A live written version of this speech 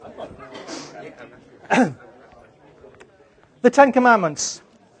The Ten Commandments.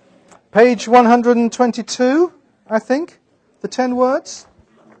 Page 122, I think. The 10 words.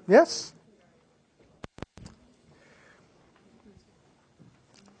 Yes?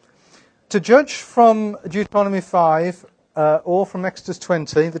 To judge from Deuteronomy 5 or from Exodus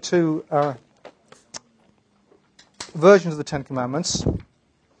 20, the two versions of the Ten Commandments,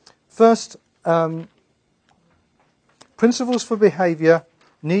 first, principles for behaviour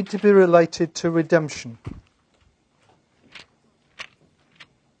need to be related to redemption.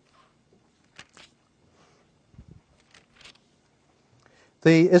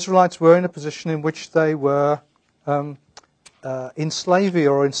 The Israelites were in a position in which they were in slavery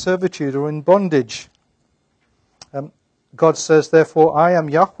or in servitude or in bondage. God says, therefore, I am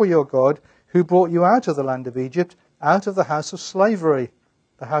Yahweh your God, who brought you out of the land of Egypt, out of the house of slavery,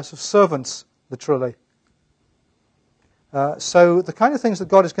 the house of servants, literally. So the kind of things that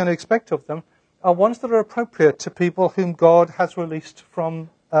God is going to expect of them are ones that are appropriate to people whom God has released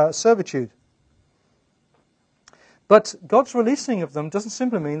from servitude. But God's releasing of them doesn't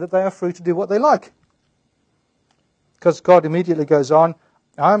simply mean that they are free to do what they like. Because God immediately goes on,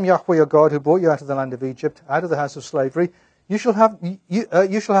 I am Yahweh your God who brought you out of the land of Egypt, out of the house of slavery. You shall have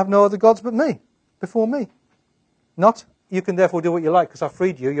no other gods but me, before me. Not, you can therefore do what you like because I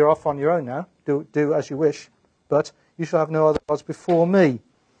freed you, you're off on your own now, do as you wish. But you shall have no other gods before me,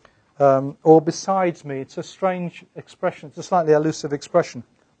 or besides me. It's a strange expression, it's a slightly elusive expression,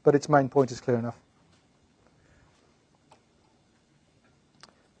 but its main point is clear enough.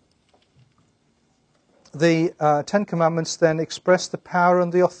 The Ten Commandments then express the power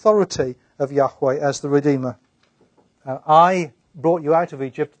and the authority of Yahweh as the Redeemer. I brought you out of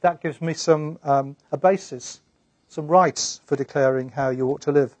Egypt. That gives me a basis, some rights for declaring how you ought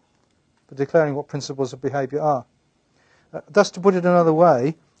to live, for declaring what principles of behaviour are. Thus, to put it another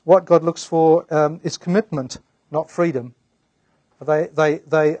way, what God looks for is commitment, not freedom.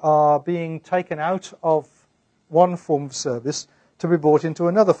 They are being taken out of one form of service to be brought into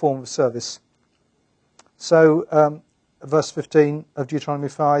another form of service. So, verse 15 of Deuteronomy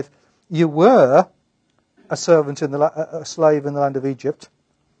 5, you were a servant a slave in the land of Egypt,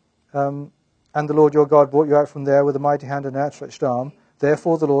 and the Lord your God brought you out from there with a mighty hand and an outstretched arm.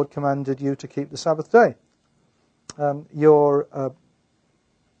 Therefore the Lord commanded you to keep the Sabbath day. You've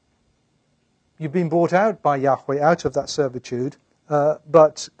been brought out by Yahweh out of that servitude,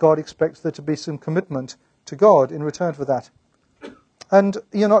 but God expects there to be some commitment to God in return for that. And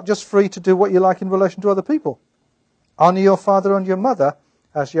you're not just free to do what you like in relation to other people. Honour your father and your mother,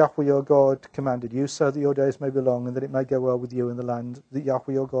 as Yahweh your God commanded you, so that your days may be long and that it may go well with you in the land that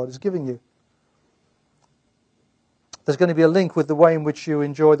Yahweh your God is giving you. There's going to be a link with the way in which you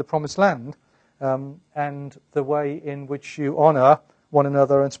enjoy the promised land, and the way in which you honour one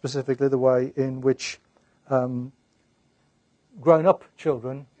another, and specifically the way in which grown-up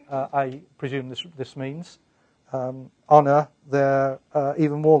children, I presume this means, honour their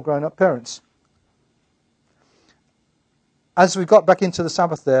even more grown-up parents. As we got back into the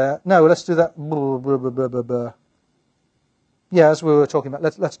Sabbath there, no, let's do that. Yeah, as we were talking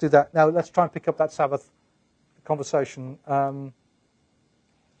about, let's do that. Now let's try and pick up that Sabbath conversation. Yeah,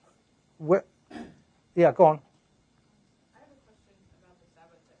 go on. I have a question about the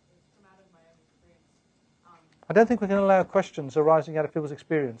Sabbath that has come out of my own experience. I don't think we can allow questions arising out of people's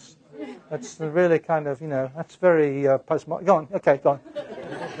experience. That's really kind of, that's very postmodern. Go on. Okay, go on. That's not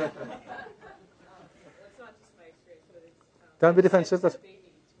just my experience, but it's... Don't be defensive. I had a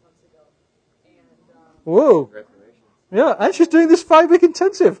baby 2 months ago, and... Whoa. Yeah, and she's doing this 5-week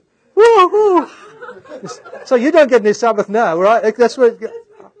intensive. Whoa, whoa. So you don't get any Sabbath now, right? That's what... That's my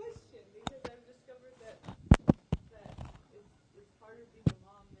question, because I've discovered that it's harder being a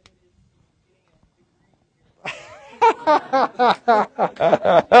mom than it is getting a degree.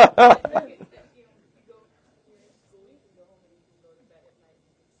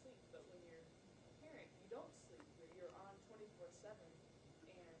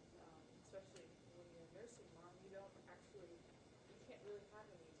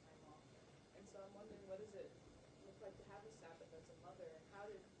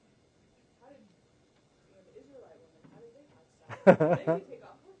 They can take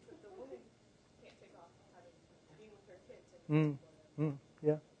off, but the woman can't take off having being with her kids.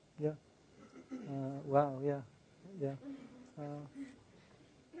 Yeah. Wow, yeah.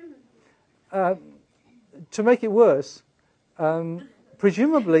 To make it worse,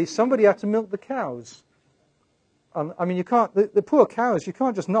 presumably somebody had to milk the cows. I mean, you can't. The poor cows, you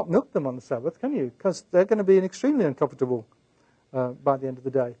can't just not milk them on the Sabbath, can you? Because they're going to be extremely uncomfortable by the end of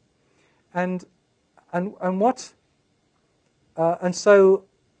the day. And so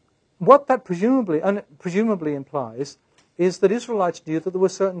what that presumably implies is that Israelites knew that there were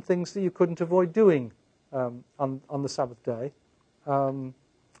certain things that you couldn't avoid doing on the Sabbath day,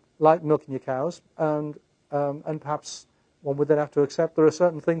 like milking your cows, and perhaps one would then have to accept there are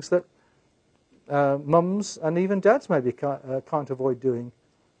certain things that mums and even dads maybe can't avoid doing.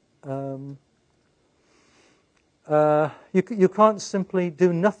 You can't simply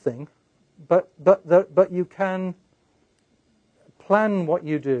do nothing, but you can plan what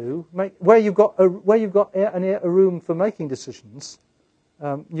you do. Where you've got a room for making decisions,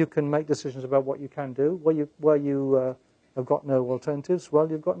 you can make decisions about what you can do. Where you have got no alternatives, well,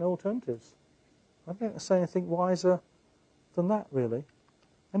 you've got no alternatives. I don't say anything wiser than that, really.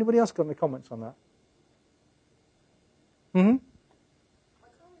 Anybody else got any comments on that? Mm-hmm.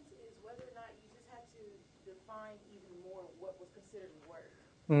 My comment is whether or not you just had to define even more what was considered work.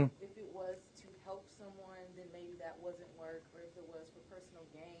 Mm. If it was to help someone, then maybe that wasn't work, or if it was for personal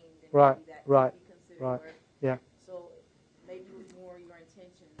gain, then Right, maybe that right, could be considered right. work. Yeah. So maybe it was more your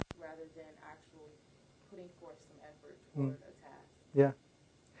intention rather than actually putting forth some effort toward a task. Yeah.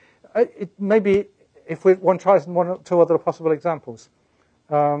 Maybe if one tries one or two other possible examples.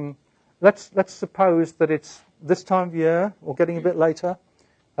 Let's suppose that it's this time of year, or getting a bit later.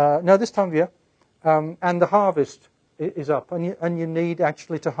 This time of year, and the harvest is up, and you need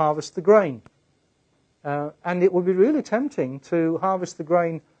actually to harvest the grain. And it would be really tempting to harvest the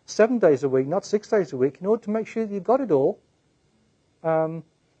grain 7 days a week, not 6 days a week, in order to make sure that you've got it all.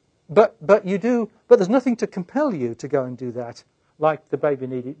 But you do. But there's nothing to compel you to go and do that, like the baby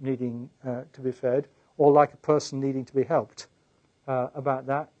needing to be fed, or like a person needing to be helped about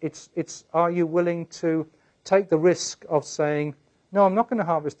that. It's are you willing to take the risk of saying, no, I'm not going to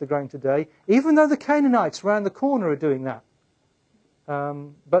harvest the grain today, even though the Canaanites around the corner are doing that.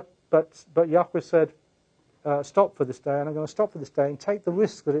 But Yahweh said, stop for this day, and I'm going to stop for this day and take the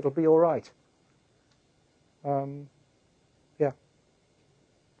risk that it'll be all right.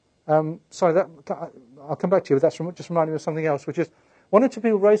 Sorry, I'll come back to you, but that's just reminding me of something else, which is one or two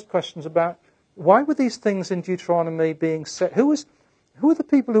people raised questions about why were these things in Deuteronomy being set? Who are the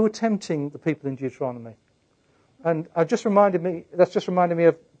people who were tempting the people in Deuteronomy? And that's just reminded me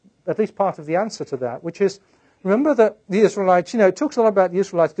of at least part of the answer to that, which is, remember that the Israelites, it talks a lot about the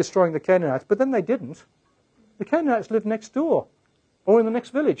Israelites destroying the Canaanites, but then they didn't. The Canaanites lived next door, or in the next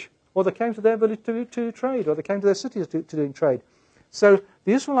village, or they came to their village to trade, or they came to their cities to doing trade. So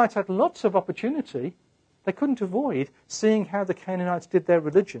the Israelites had lots of opportunity. They couldn't avoid seeing how the Canaanites did their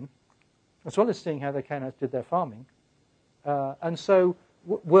religion, as well as seeing how the Canaanites did their farming. And so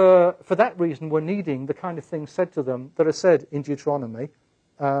for that reason, we're needing the kind of things said to them that are said in Deuteronomy,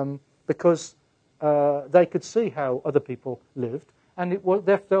 because they could see how other people lived, and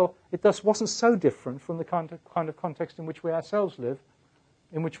therefore it thus wasn't so different from the kind of context in which we ourselves live,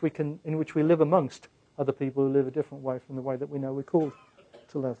 in which we live amongst other people who live a different way from the way that we know we're called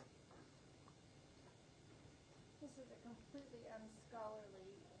to live. This is a completely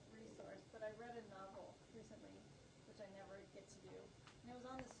unscholarly resource, but I read a novel recently, which I never get to do. And it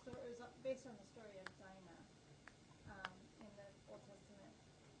was based on the story of Dinah in the Old Testament,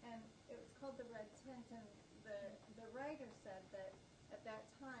 and it was called The Red Tent. And the writer said that at that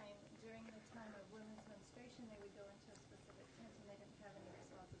time, during the time of women's menstruation, they would go into a specific tent and they didn't have any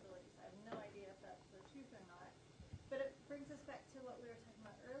responsibilities. I have no idea if that's the truth or not. But it brings us back to what we were talking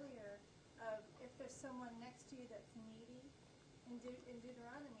about earlier, of if there's someone next to you that's needy. In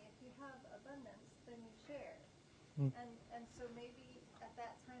Deuteronomy, if you have abundance, then you share. And so maybe at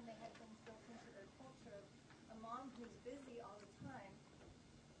that time they had things built into their culture of a mom who's busy all the time,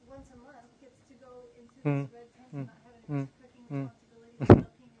 once a month gets to go into this red tent and not have any cooking responsibilities,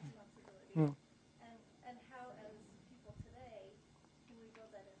 milking responsibilities. And how, as people today, can we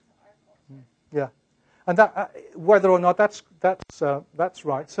build that into our culture? Yeah. And that, whether or not that's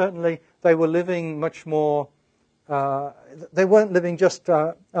right, certainly they were living much more. They weren't living just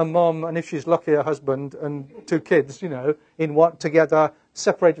a mom, and if she's lucky, a husband and 2 kids, together,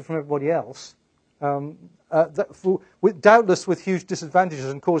 separated from everybody else. Doubtless with huge disadvantages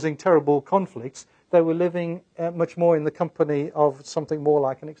and causing terrible conflicts, they were living much more in the company of something more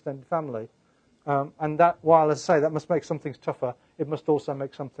like an extended family. And that, while, as I say, that must make some things tougher, it must also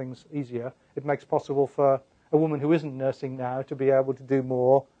make some things easier. It makes possible for a woman who isn't nursing now to be able to do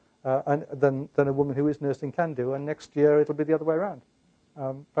more than a woman who is nursing can do. And next year it'll be the other way around.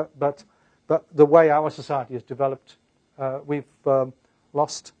 But the way our society has developed, we've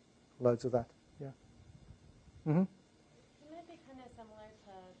lost loads of that. Yeah. Mm-hmm. Can it be kind of similar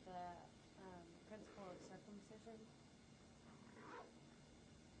to the principle of circumcision?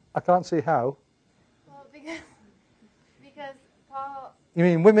 I can't see how. Well, because Paul... You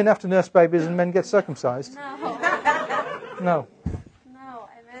mean women have to nurse babies and men get circumcised? No. No. No,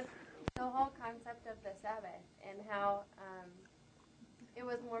 I meant the whole concept of the Sabbath and how it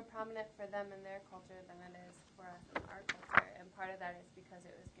was more prominent for them in their culture than it is for us in our culture. And part of that is because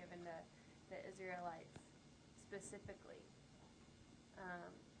it was given to the Israelites specifically.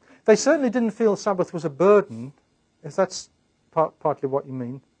 They certainly didn't feel Sabbath was a burden, if that's partly what you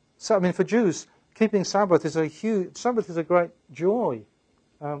mean. So, I mean, for Jews, keeping Sabbath is a great joy.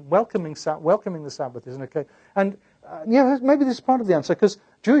 Welcoming the Sabbath is an occasion. And maybe this is part of the answer, because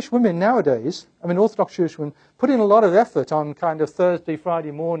Jewish women nowadays, I mean, Orthodox Jewish women, put in a lot of effort on kind of Thursday,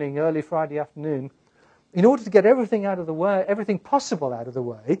 Friday morning, early Friday afternoon, in order to get everything out of the way, everything possible out of the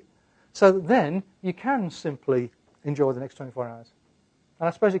way, so that then you can simply enjoy the next 24 hours. And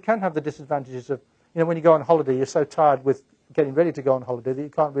I suppose it can have the disadvantages of, when you go on holiday, you're so tired with getting ready to go on holiday that you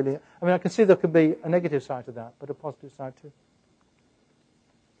can't really... I mean, I can see there could be a negative side to that, but a positive side too.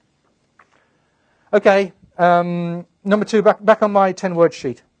 Okay, number 2, back on my 10-word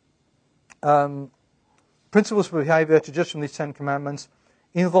sheet. Principles for behavior to judge from these 10 commandments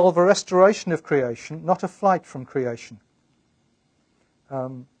involve a restoration of creation, not a flight from creation.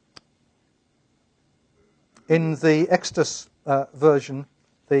 In the Exodus version,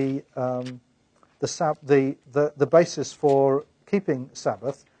 the basis for keeping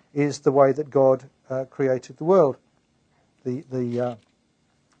Sabbath is the way that God created the world. The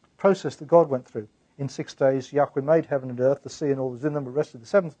process that God went through. In 6 days, Yahweh made heaven and earth, the sea and all that was in them, but rested the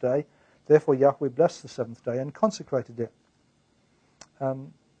 7th day. Therefore, Yahweh blessed the 7th day and consecrated it.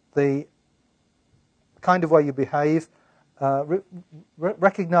 The kind of way you behave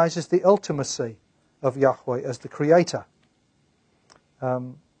recognizes the ultimacy of Yahweh as the creator.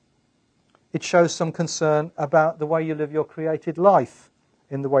 It shows some concern about the way you live your created life,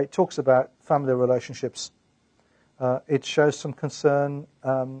 in the way it talks about family relationships. It shows some concern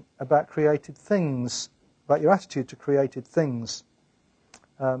about created things, about your attitude to created things.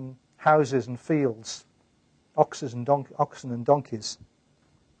 Houses and fields, oxen and donkeys.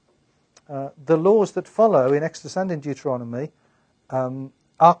 The laws that follow in Exodus and in Deuteronomy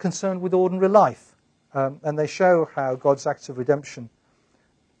are concerned with ordinary life, and they show how God's acts of redemption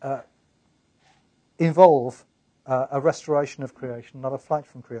involve a restoration of creation, not a flight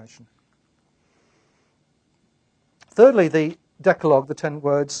from creation. Thirdly, the Decalogue, the 10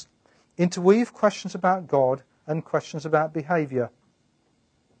 words, interweave questions about God and questions about behavior.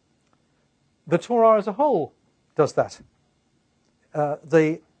 The Torah as a whole does that.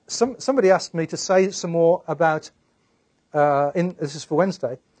 Somebody asked me to say some more about, this is for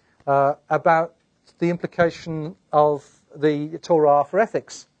Wednesday, about the implication of the Torah for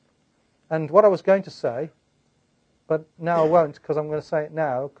ethics. And what I was going to say, but now I won't because I'm going to say it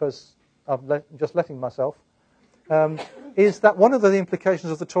now because I'm just letting myself, is that one of the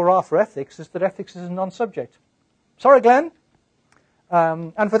implications of the Torah for ethics is that ethics is a non-subject. Sorry, Glenn.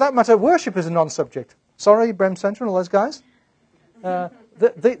 And for that matter, worship is a non-subject. Sorry, Brem Central and all those guys.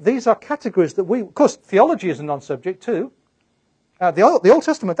 These are categories that of course, theology is a non-subject too. The Old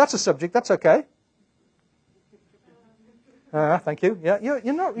Testament, that's a subject, that's okay. Thank you. Yeah,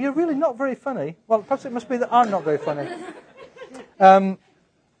 you're really not very funny. Well, perhaps it must be that I'm not very funny.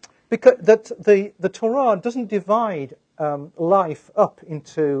 Because the Torah doesn't divide life up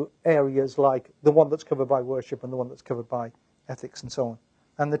into areas like the one that's covered by worship and the one that's covered by ethics and so on.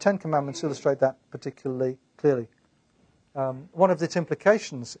 And the 10 Commandments illustrate that particularly clearly. One of its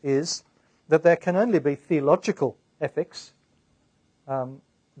implications is that there can only be theological ethics.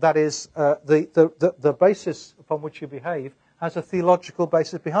 That is, the basis upon which you behave has a theological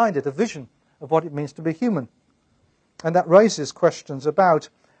basis behind it, a vision of what it means to be human. And that raises questions about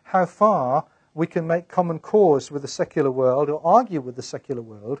how far we can make common cause with the secular world or argue with the secular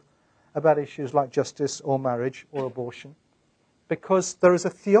world about issues like justice or marriage or abortion, because there is a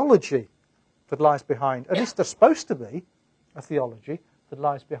theology that lies behind, at least there's supposed to be a theology that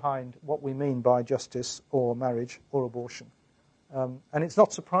lies behind what we mean by justice or marriage or abortion. And it's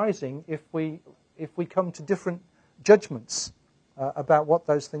not surprising if we come to different judgments about what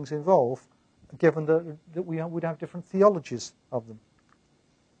those things involve, given that we would have different theologies of them.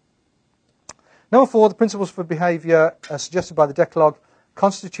 Number 4, the principles for behaviour suggested by the Decalogue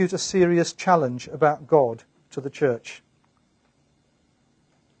constitute a serious challenge about God to the church.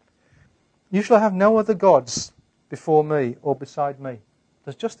 You shall have no other gods before me or beside me.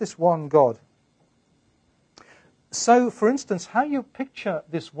 There's just this one God. So, for instance, how you picture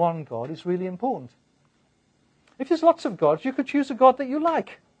this one God is really important. If there's lots of gods, you could choose a God that you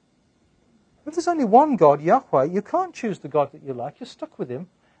like. If there's only one God, Yahweh, you can't choose the God that you like. You're stuck with him.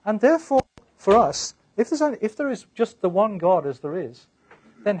 And therefore, for us, if there is just the one God as there is,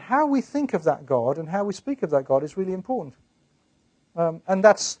 then how we think of that God and how we speak of that God is really important. And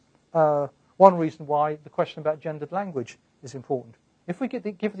that's one reason why the question about gendered language is important. If we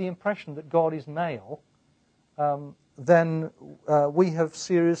give the impression that God is male, then we have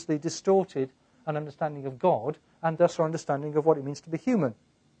seriously distorted an understanding of God and thus our understanding of what it means to be human.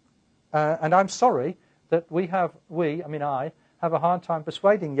 And I'm sorry that I have a hard time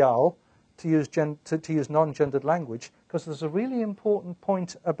persuading y'all to use non-gendered language, because there's a really important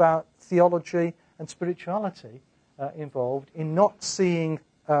point about theology and spirituality involved in not seeing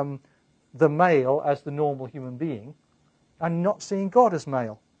the male as the normal human being and not seeing God as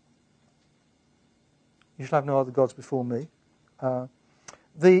male. You shall have no other gods before me.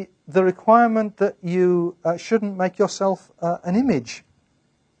 The requirement that you shouldn't make yourself an image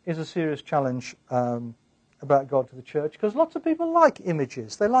is a serious challenge about God to the church, because lots of people like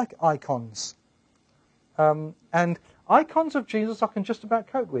images. They like icons. And icons of Jesus I can just about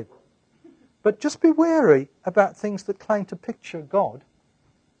cope with. But just be wary about things that claim to picture God,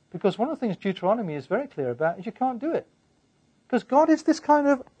 because one of the things Deuteronomy is very clear about is you can't do it. Because God is this kind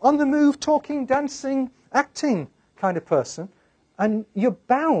of on-the-move, talking, dancing, acting kind of person, and you're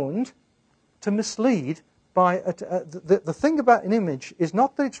bound to mislead by... the thing about an image is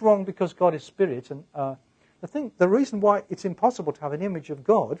not that it's wrong because God is spirit, and the reason why it's impossible to have an image of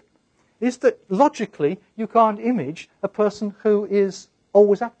God is that logically you can't image a person who is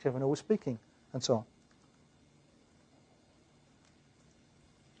always active and always speaking, and so on.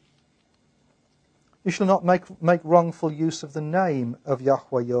 You shall not make wrongful use of the name of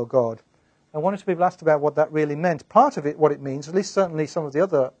Yahweh your God. And one or two people asked about what that really meant. Part of it, what it means, at least certainly some of the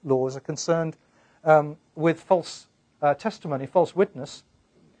other laws, are concerned with false testimony, false witness,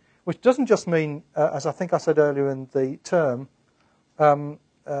 which doesn't just mean, as I think I said earlier in the term,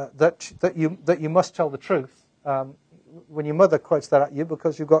 that you must tell the truth. When your mother quotes that at you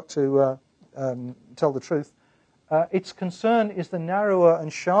because you've got to tell the truth, its concern is the narrower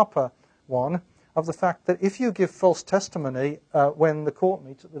and sharper one of the fact that if you give false testimony when the court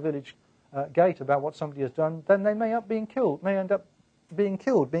meets at the village gate about what somebody has done, then they may end up being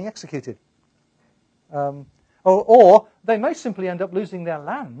killed, being executed. Or they may simply end up losing their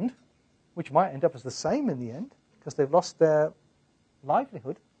land, which might end up as the same in the end, because they've lost their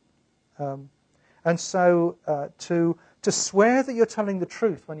livelihood. And so to swear that you're telling the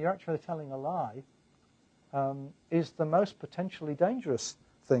truth when you're actually telling a lie is the most potentially dangerous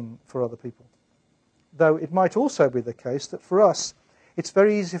thing for other people. Though it might also be the case that for us, it's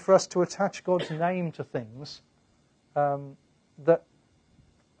very easy for us to attach God's name to things that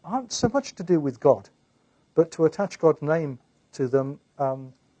aren't so much to do with God, but to attach God's name to them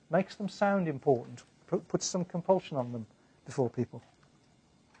makes them sound important, puts some compulsion on them before people.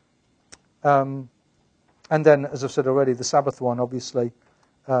 And then, as I've said already, the Sabbath one obviously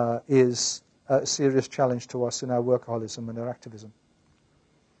is a serious challenge to us in our workaholism and our activism.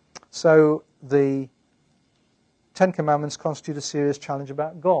 So the Ten Commandments constitute a serious challenge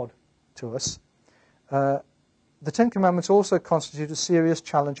about God to us. The Ten Commandments also constitute a serious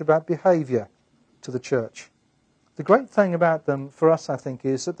challenge about behaviour to the church. The great thing about them for us, I think,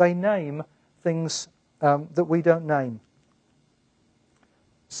 is that they name things that we don't name.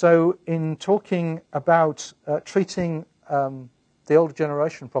 So in talking about treating the older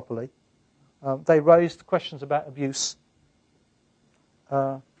generation properly, they raised questions about abuse.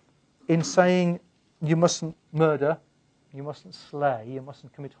 In saying you mustn't murder, you mustn't slay, you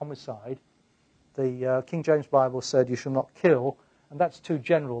mustn't commit homicide, the King James Bible said you shall not kill, and that's too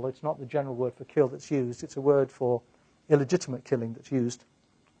general. It's not the general word for kill that's used. It's a word for illegitimate killing that's used.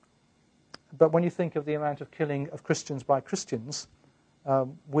 But when you think of the amount of killing of Christians by Christians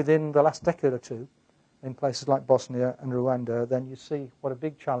within the last decade or two in places like Bosnia and Rwanda, then you see what a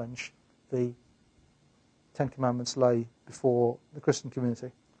big challenge the Ten Commandments lay before the Christian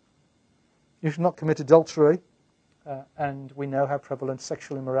community. You should not commit adultery, and we know how prevalent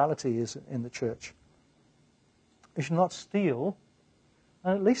sexual immorality is in the church. You should not steal,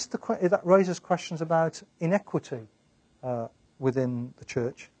 and at least that raises questions about inequity within the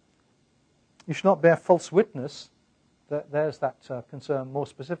church. You should not bear false witness. There's that concern more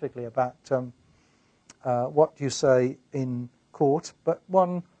specifically about what you say in court, but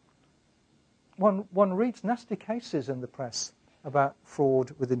one reads nasty cases in the press about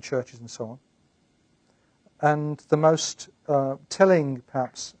fraud within churches and so on. And the most telling,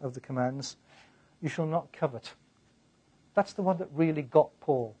 perhaps, of the commands, you shall not covet. That's the one that really got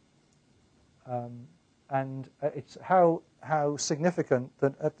Paul. And it's how significant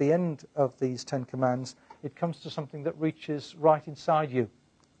that at the end of these Ten Commands, it comes to something that reaches right inside you.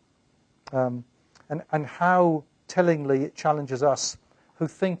 And how tellingly it challenges us who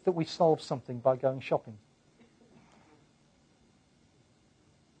think that we solve something by going shopping.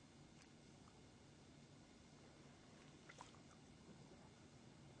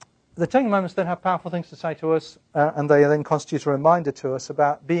 the Ten Commandments then have powerful things to say to us, and they then constitute a reminder to us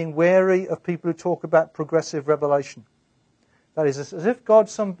about being wary of people who talk about progressive revelation. That is, as if God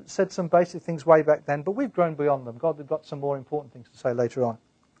said some basic things way back then, but we've grown beyond them. God had got some more important things to say later on.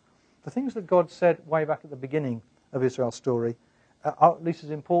 The things that God said way back at the beginning of Israel's story are at least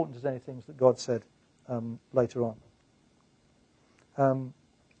as important as any things that God said later on.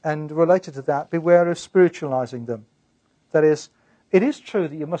 And related to that, beware of spiritualizing them. That is, it is true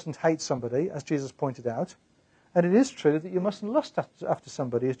that you mustn't hate somebody, as Jesus pointed out, and it is true that you mustn't lust after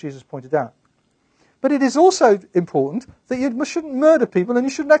somebody, as Jesus pointed out. But it is also important that you shouldn't murder people and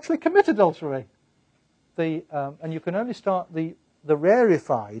you shouldn't actually commit adultery. And you can only start the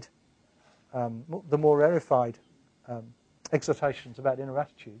more rarefied exhortations about inner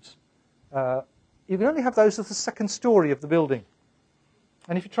attitudes. You can only have those as the second story of the building.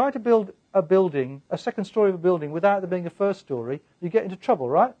 And if you try to build a second story of a building without there being a first story, you get into trouble,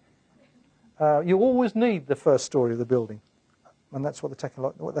 right? You always need the first story of the building. And that's what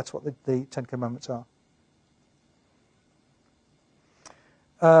the Ten Commandments are.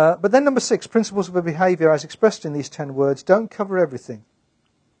 But then number 6, principles of behaviour as expressed in these 10 words don't cover everything.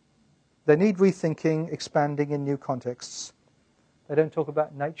 They need rethinking, expanding in new contexts. They don't talk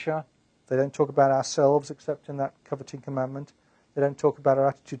about nature. They don't talk about ourselves except in that coveting commandment. They don't talk about our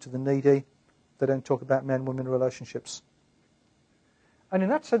attitude to the needy. They don't talk about men-women relationships. And in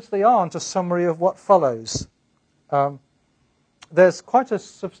that sense, they aren't a summary of what follows. There's quite a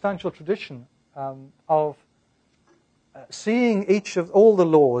substantial tradition of seeing all the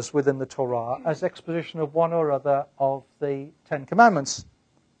laws within the Torah as exposition of one or other of the 10 Commandments.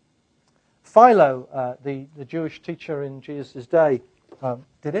 Philo, the Jewish teacher in Jesus' day,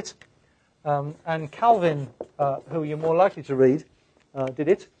 did it. And Calvin, who you're more likely to read, did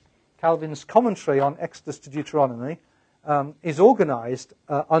it. Calvin's commentary on Exodus to Deuteronomy is organized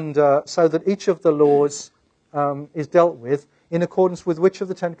so that each of the laws is dealt with in accordance with which of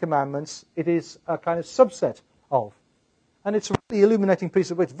the 10 Commandments it is a kind of subset of. And it's a really illuminating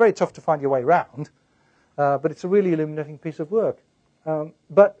piece of work. It's very tough to find your way around, but it's a really illuminating piece of work. And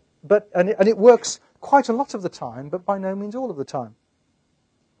it works quite a lot of the time, but by no means all of the time.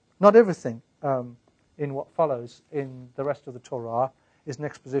 Not everything in what follows in the rest of the Torah is an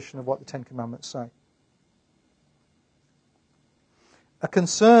exposition of what the Ten Commandments say. A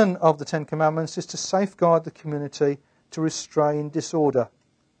concern of the Ten Commandments is to safeguard the community, to restrain disorder,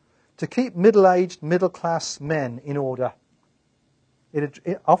 to keep middle-aged, middle-class men in order.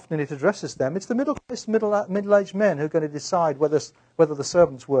 Often it addresses them. It's the middle-aged men who are going to decide whether the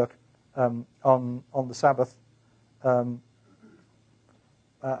servants work on the Sabbath.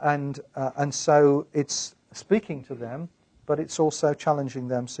 And so it's speaking to them, but it's also challenging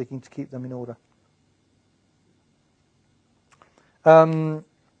them, seeking to keep them in order.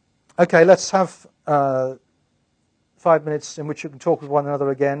 Okay, let's have 5 minutes in which you can talk with one another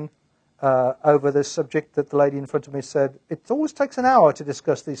again over this subject that the lady in front of me said. It always takes an hour to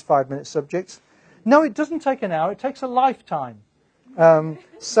discuss these 5-minute subjects. No, it doesn't take an hour. It takes a lifetime.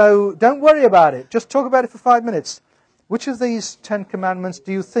 So don't worry about it. Just talk about it for 5 minutes. Which of these 10 commandments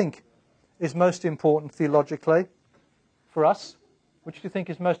do you think is most important theologically for us? Which do you think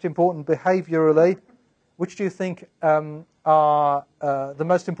is most important behaviourally? Which do you think are the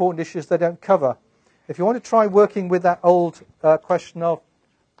most important issues they don't cover? If you want to try working with that old question of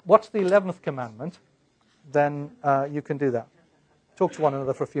what's the 11th commandment, then you can do that. Talk to one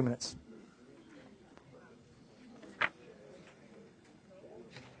another for a few minutes.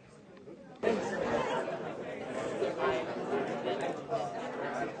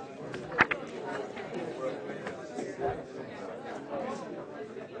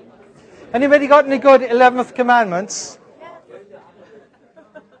 Anybody got any good 11th commandments?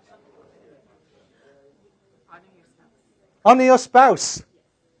 Honor your spouse.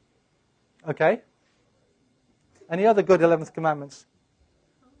 Okay. Any other good 11th commandments?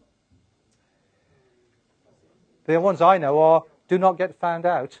 The ones I know are do not get found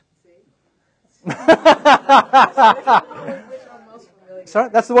out. Sorry,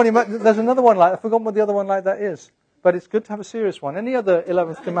 that's the one you might, there's another one like, I've forgotten what the other one like that is. But it's good to have a serious one. Any other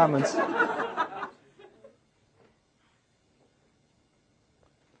 11th commandments?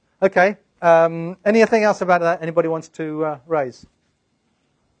 Okay. Anything else about that anybody wants to raise?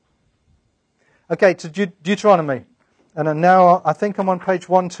 Okay, to Deuteronomy. And now I think I'm on page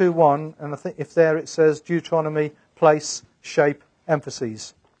 121, and I think if there it says Deuteronomy, place, shape,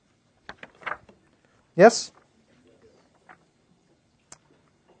 emphases. Yes?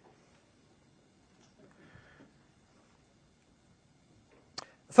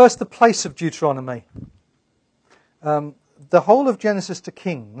 First, the place of Deuteronomy. the whole of Genesis to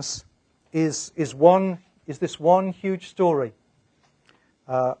Kings is this one huge story,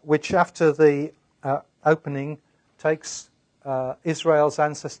 which after the opening takes Israel's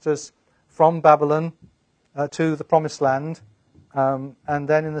ancestors from Babylon to the Promised Land, and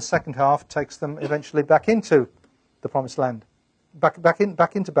then in the second half takes them eventually back into the Promised Land,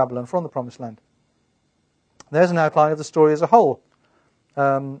 back into Babylon from the Promised Land. There's an outline of the story as a whole.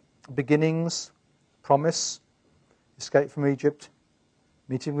 Beginnings, promise, escape from Egypt,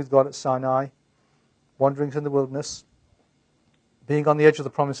 meeting with God at Sinai, wanderings in the wilderness, being on the edge of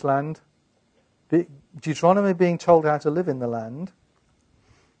the Promised Land, Deuteronomy being told how to live in the land,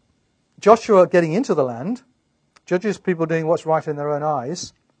 Joshua getting into the land, Judges people doing what's right in their own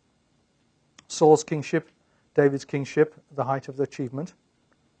eyes, Saul's kingship, David's kingship, the height of the achievement,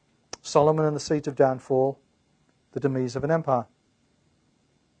 Solomon and the seed of downfall, the demise of an empire.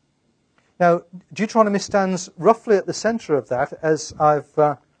 Now, Deuteronomy stands roughly at the centre of that, as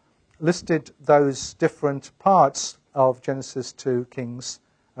I've listed those different parts of Genesis to Kings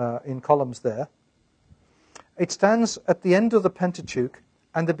in columns there. It stands at the end of the Pentateuch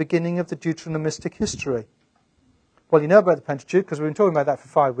and the beginning of the Deuteronomistic history. Well, you know about the Pentateuch because we've been talking about that for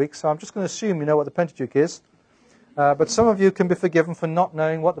 5 weeks, so I'm just going to assume you know what the Pentateuch is. But some of you can be forgiven for not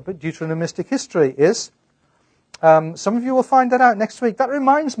knowing what the Deuteronomistic history is. Some of you will find that out next week. That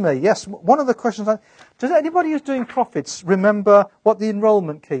reminds me, yes, one of the questions, does anybody who's doing prophets remember what the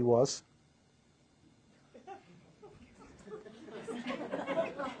enrollment key was?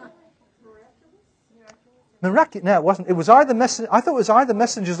 Miraculous? No, it wasn't. It was either I thought it was either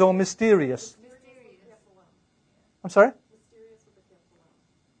messengers or mysterious. I'm sorry?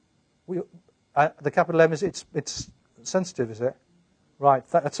 The capital M is it's sensitive, is it? Right.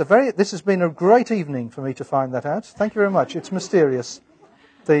 This has been a great evening for me to find that out. Thank you very much. It's mysterious.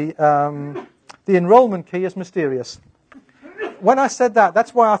 The enrollment key is mysterious. When I said that,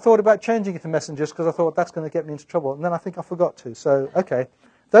 that's why I thought about changing it to messengers, because I thought that's going to get me into trouble, and then I think I forgot to. So, okay.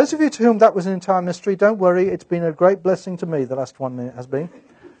 Those of you to whom that was an entire mystery, don't worry. It's been a great blessing to me. The last 1 minute has been.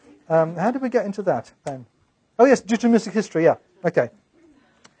 How did we get into that then? Oh yes, Deuteronomistic history. Yeah. Okay.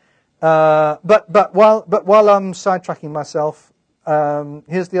 But while I'm sidetracking myself,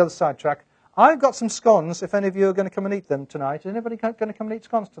 here's the other sidetrack. I've got some scones. If any of you are going to come and eat them tonight, is anybody going to come and eat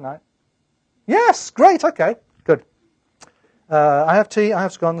scones tonight? Yes, great. Okay, good. I have tea. I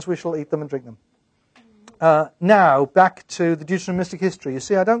have scones. We shall eat them and drink them. Now back to the Deuteronomistic history. You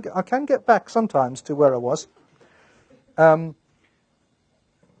see, I can get back sometimes to where I was. The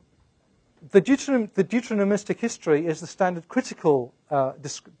Deuteronomistic history is the standard critical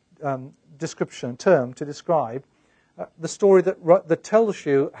description term to describe the story that tells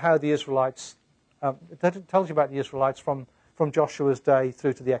you how the Israelites that tells you about the Israelites from Joshua's day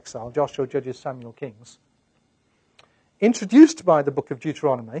through to the exile. Joshua, Judges, Samuel, Kings. Introduced by the book of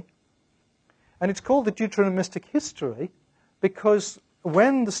Deuteronomy, and it's called the Deuteronomistic history because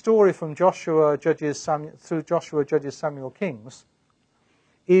when the story from Joshua, Judges, Samuel, Kings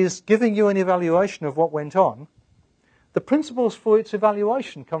is giving you an evaluation of what went on, the principles for its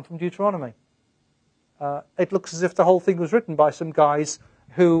evaluation come from Deuteronomy. It looks as if the whole thing was written by some guys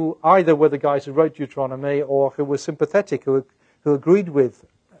who either were the guys who wrote Deuteronomy or who were sympathetic, who agreed with,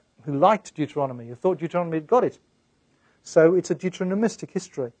 who liked Deuteronomy, who thought Deuteronomy had got it. So it's a Deuteronomistic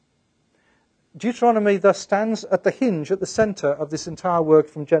history. Deuteronomy thus stands at the hinge, at the center of this entire work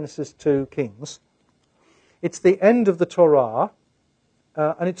from Genesis to Kings. It's the end of the Torah,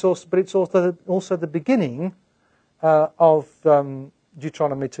 and it's also the beginning of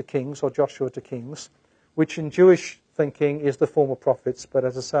Deuteronomy to Kings, or Joshua to Kings, which in Jewish thinking is the former prophets, but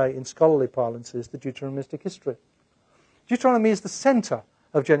as I say, in scholarly parlance is the Deuteronomistic history. Deuteronomy is the center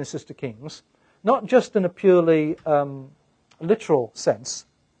of Genesis to Kings, not just in a purely literal sense,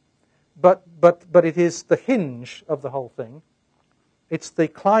 but it is the hinge of the whole thing. It's the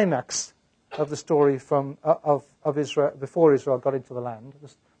climax of the story of Israel before Israel got into the land,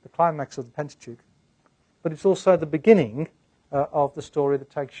 the climax of the Pentateuch. But it's also the beginning of the story that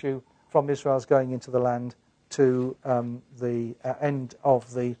takes you from Israel's going into the land to the end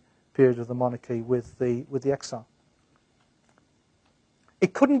of the period of the monarchy with the exile.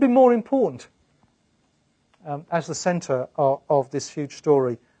 It couldn't be more important as the center of this huge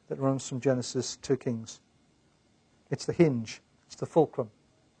story that runs from Genesis to Kings. It's the hinge, it's the fulcrum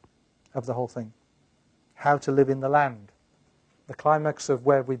of the whole thing. How to live in the land. The climax of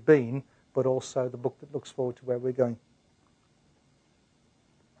where we've been, but also the book that looks forward to where we're going.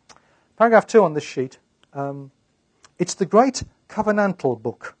 Paragraph 2 on this sheet. It's the great covenantal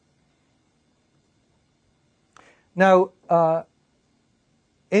book. Now,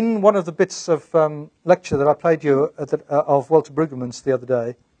 In one of the bits of lecture that I played you of Walter Brueggemann's the other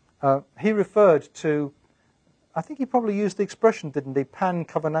day, he referred to, I think he probably used the expression, didn't he,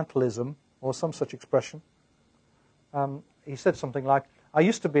 pan-covenantalism, or some such expression. He said something like, I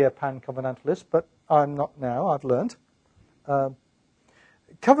used to be a pan-covenantalist, but I'm not now, I've learned.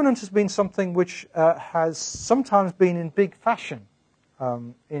 Covenant has been something which has sometimes been in big fashion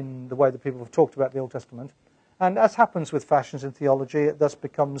in the way that people have talked about the Old Testament. And as happens with fashions in theology, it thus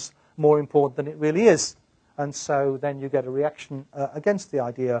becomes more important than it really is. And so then you get a reaction against the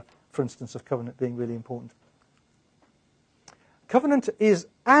idea, for instance, of covenant being really important. Covenant is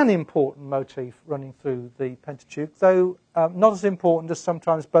an important motif running through the Pentateuch, though not as important as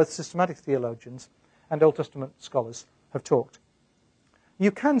sometimes both systematic theologians and Old Testament scholars have talked.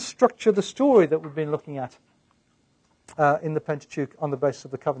 You can structure the story that we've been looking at in the Pentateuch on the basis of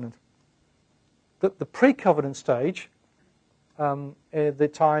the covenant. The pre-covenant stage, the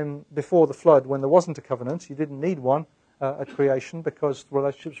time before the flood when there wasn't a covenant, you didn't need one at creation because the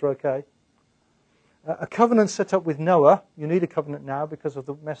relationships were okay. A covenant set up with Noah, you need a covenant now because of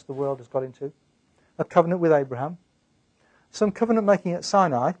the mess the world has got into. A covenant with Abraham. Some covenant making at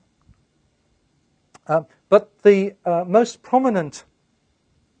Sinai. But the most prominent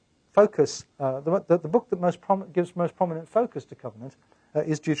focus, the book that gives most prominent focus to covenant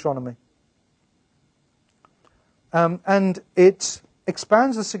is Deuteronomy. And it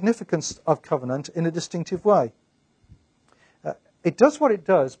expands the significance of covenant in a distinctive way. It does what it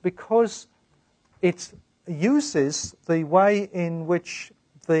does because it uses the way in which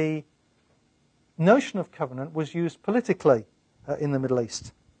the notion of covenant was used politically in the Middle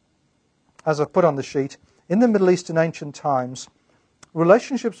East. As I've put on the sheet, in the Middle East in ancient times,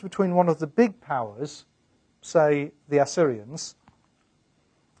 relationships between one of the big powers, say the Assyrians,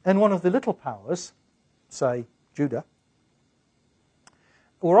 and one of the little powers, say Judah,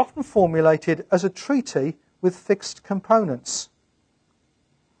 were often formulated as a treaty with fixed components.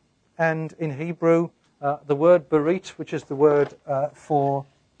 And in Hebrew, the word berit, which is the word for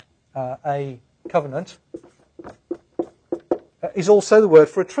a covenant, is also the word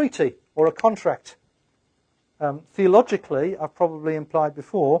for a treaty or a contract. Theologically, I've probably implied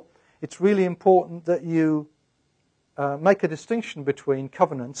before, it's really important that you make a distinction between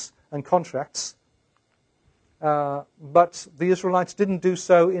covenants and contracts. But the Israelites didn't do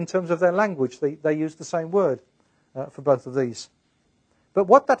so in terms of their language. They used the same word for both of these. But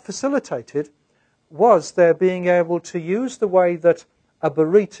what that facilitated was their being able to use the way that a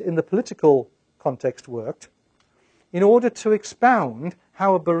berit in the political context worked in order to expound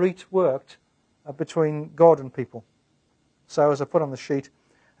how a berit worked between God and people. So as I put on the sheet,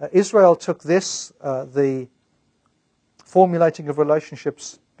 Israel took this, the formulating of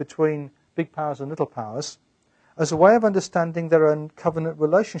relationships between big powers and little powers, as a way of understanding their own covenant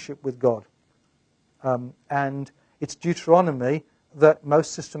relationship with God. And it's Deuteronomy that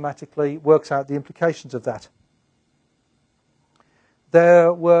most systematically works out the implications of that.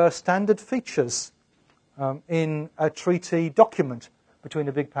 There were standard features in a treaty document between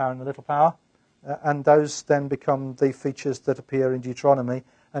a big power and a little power, and those then become the features that appear in Deuteronomy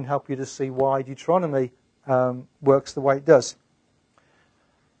and help you to see why Deuteronomy works the way it does.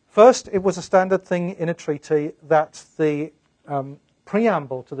 First, it was a standard thing in a treaty that the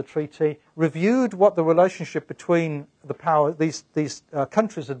preamble to the treaty reviewed what the relationship between these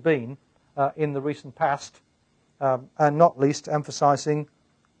countries had been in the recent past, and not least emphasizing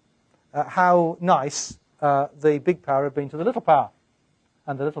how nice the big power had been to the little power.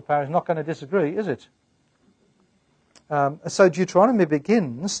 And the little power is not going to disagree, is it? So Deuteronomy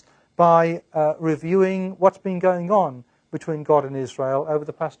begins by reviewing what's been going on between God and Israel over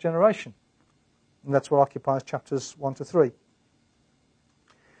the past generation. And that's what occupies chapters 1 to 3.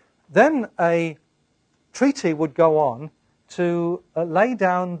 Then a treaty would go on to lay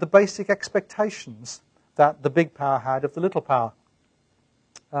down the basic expectations that the big power had of the little power.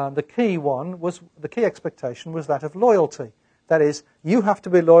 The key expectation was that of loyalty. That is, you have to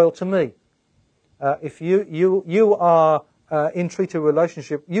be loyal to me. If you are in treaty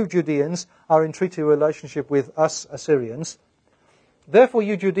relationship, you Judeans are in treaty relationship with us Assyrians. Therefore,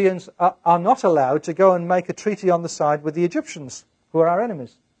 you Judeans are not allowed to go and make a treaty on the side with the Egyptians, who are our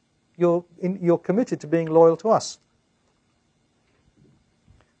enemies. You're committed to being loyal to us.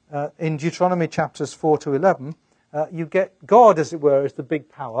 In Deuteronomy chapters 4 to 11, you get God, as it were, as the big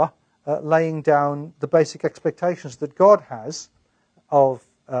power, laying down the basic expectations that God has of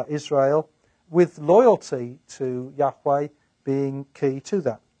Israel, with loyalty to Yahweh being key to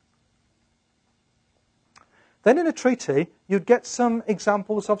that. Then in a treaty, you'd get some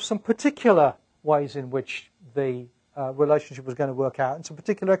examples of some particular ways in which the relationship was going to work out and some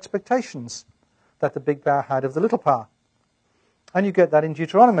particular expectations that the big power had of the little power. And you get that in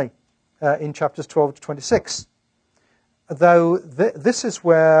Deuteronomy in chapters 12 to 26. Though this is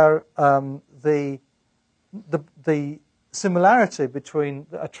where the similarity between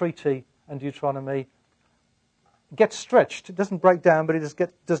a treaty and Deuteronomy gets stretched. It doesn't break down, but it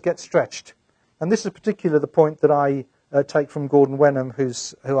does get stretched. And this is particularly the point that I take from Gordon Wenham,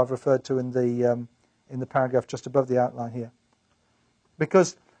 who I've referred to in the paragraph just above the outline here.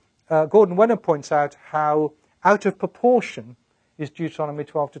 Because Gordon Wenham points out how out of proportion is Deuteronomy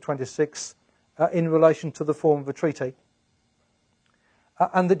 12 to 26 in relation to the form of a treaty.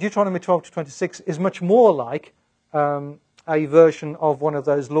 And that Deuteronomy 12 to 26 is much more like a version of one of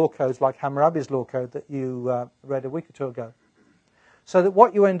those law codes like Hammurabi's law code that you read a week or two ago. So that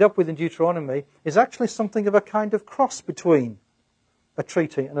what you end up with in Deuteronomy is actually something of a kind of cross between a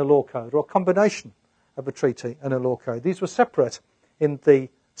treaty and a law code, or a combination of a treaty and a law code. These were separate in the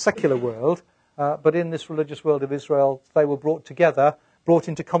secular world, but in this religious world of Israel, they were brought together, brought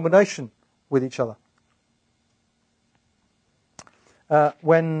into combination with each other.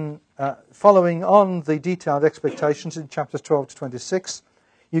 When following on the detailed expectations in chapters 12 to 26,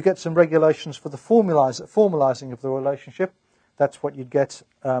 you get some regulations for the formalizing of the relationship. That's what you'd get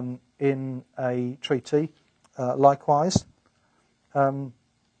in a treaty, likewise. And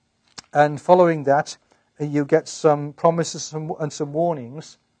following that, you get some promises and some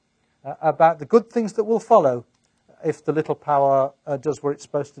warnings about the good things that will follow if the little power does what it's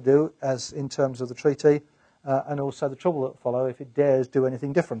supposed to do, as in terms of the treaty, and also the trouble that will follow if it dares do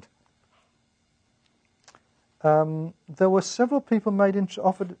anything different. There were several people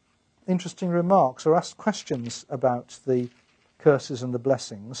offered interesting remarks or asked questions about the curses and the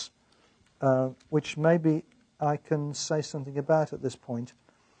blessings, which maybe I can say something about at this point.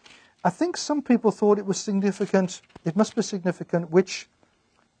 I think some people thought it was significant, it must be significant which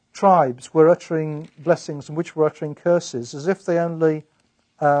tribes were uttering blessings and which were uttering curses, as if they only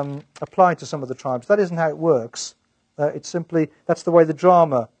applied to some of the tribes. That isn't how it works. It's simply, that's the way the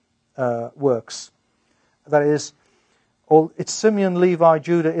drama works. That is, it's Simeon, Levi,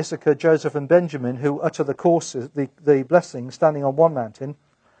 Judah, Issachar, Joseph, and Benjamin who utter the blessings standing on one mountain,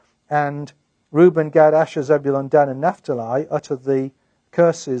 and Reuben, Gad, Asher, Zebulun, Dan, and Naphtali utter the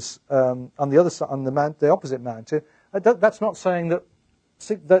curses on the other side, on the opposite mountain. That's not saying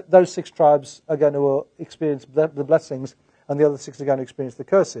that those 6 tribes are going to experience the blessings and the other 6 are going to experience the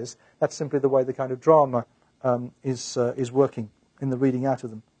curses. That's simply the way the kind of drama is working in the reading out of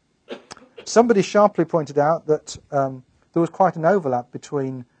them. Somebody sharply pointed out that there was quite an overlap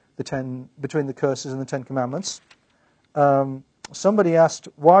between the curses and the 10 Commandments. Somebody asked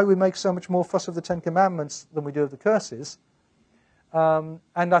why we make so much more fuss of the 10 Commandments than we do of the curses. And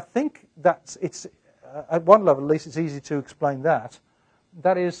I think that it's, at one level at least, it's easy to explain that.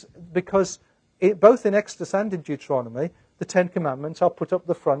 That is because both in Exodus and in Deuteronomy, the 10 Commandments are put up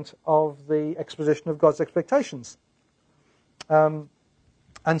the front of the exposition of God's expectations. And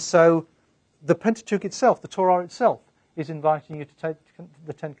so the Pentateuch itself, the Torah itself, is inviting you to take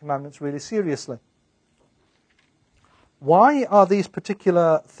the 10 Commandments really seriously. Why are these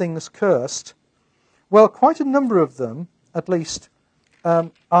particular things cursed? Well, quite a number of them, at least,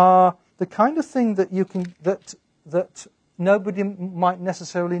 are the kind of thing that you can that nobody might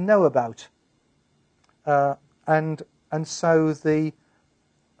necessarily know about, and so the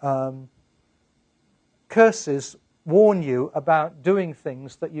curses warn you about doing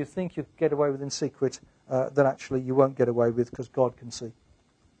things that you think you get away with in secret, that actually you won't get away with because God can see.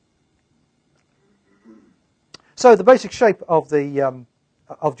 So the basic shape of the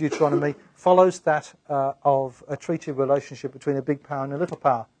of Deuteronomy follows that of a treaty relationship between a big power and a little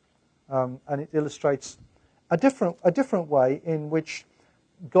power, and it illustrates a different way in which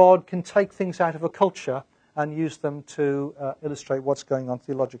God can take things out of a culture and use them to illustrate what's going on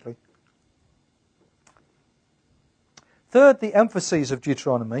theologically. Third, the emphases of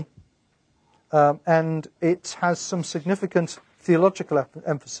Deuteronomy, and it has some significant theological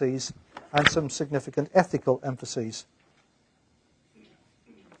emphases and some significant ethical emphases.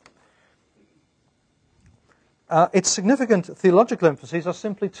 Its significant theological emphases are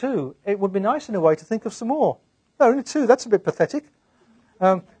simply 2. It would be nice in a way to think of some more. No, only 2. That's a bit pathetic.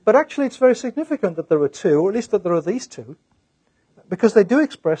 But actually it's very significant that there are 2, or at least that there are these 2, because they do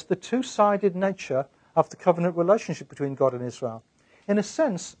express the two-sided nature of the covenant relationship between God and Israel. In a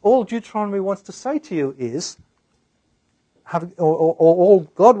sense, all Deuteronomy wants to say to you is, or all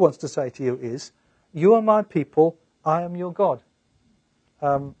God wants to say to you is, you are my people, I am your God.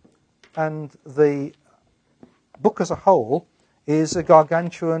 And the book as a whole is a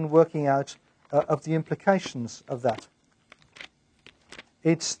gargantuan working out of the implications of that.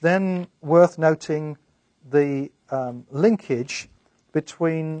 It's then worth noting the linkage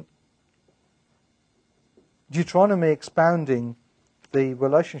between Deuteronomy expounding the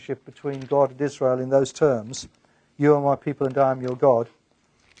relationship between God and Israel in those terms, you are my people and I am your God,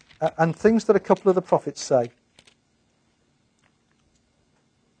 and things that a couple of the prophets say.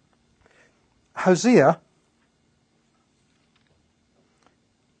 Hosea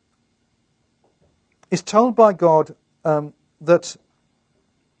is told by God that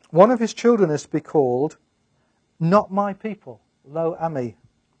one of his children is to be called not my people, Lo Ami.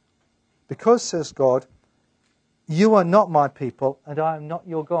 Because, says God, you are not my people and I am not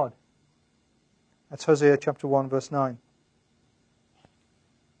your God. That's Hosea chapter 1 verse 9.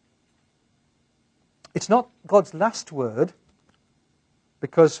 It's not God's last word,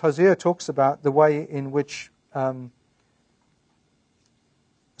 because Hosea talks about the way in which,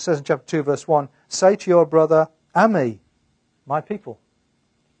 says in chapter 2 verse 1, say to your brother, Ami, my people.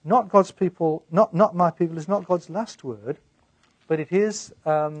 Not God's people, not my people is not God's last word, but it is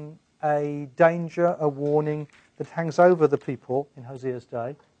a danger, a warning that hangs over the people in Hosea's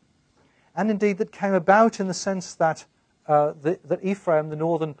day, and indeed that came about in the sense that that Ephraim, the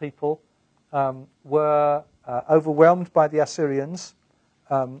northern people, were overwhelmed by the Assyrians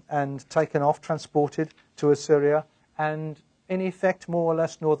and taken off, transported to Assyria, and in effect, more or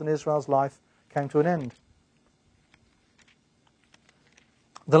less, northern Israel's life came to an end.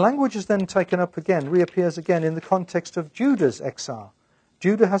 The language is then taken up again, reappears again in the context of Judah's exile.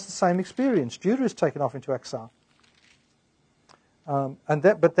 Judah has the same experience. Judah is taken off into exile.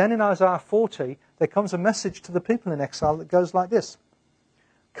 But then in Isaiah 40, there comes a message to the people in exile that goes like this.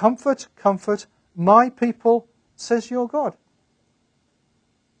 Comfort, comfort, my people, says your God.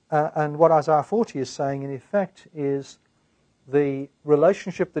 And what Isaiah 40 is saying, in effect, is the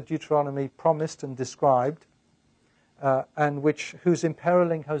relationship that Deuteronomy promised and described, and whose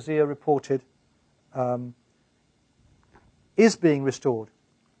imperiling Hosea reported, is being restored.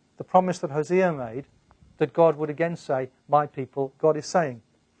 The promise that Hosea made, that God would again say, my people, God is saying.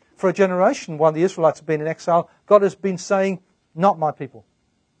 For a generation, while the Israelites have been in exile, God has been saying, not my people.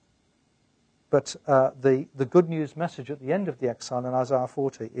 But the good news message at the end of the exile in Isaiah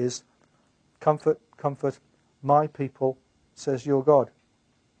 40 is, comfort, comfort, my people, says your God.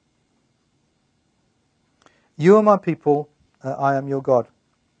 You are my people, I am your God.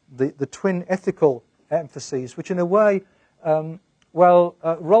 The twin ethical emphases, which in a way, Rolf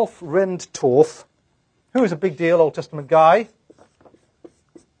Rendtorff, who is a big deal Old Testament guy,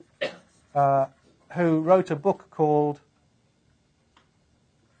 who wrote a book called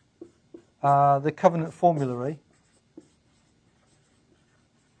The Covenant Formulary.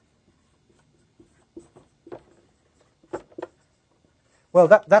 Well,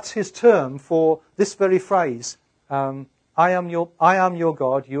 that's his term for this very phrase. I am your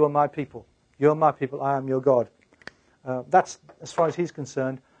God, you are my people. You are my people, I am your God. That's, as far as he's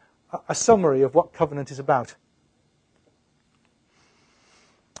concerned, a summary of what covenant is about.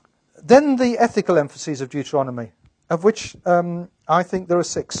 Then the ethical emphases of Deuteronomy, of which I think there are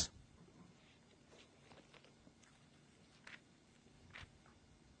 6.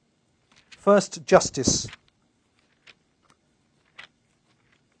 First, justice.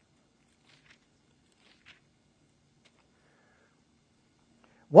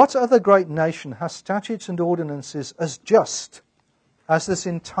 What other great nation has statutes and ordinances as just as this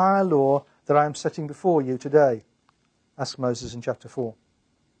entire law that I am setting before you today? Asked Moses in chapter 4.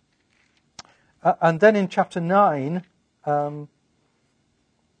 And then in chapter 9,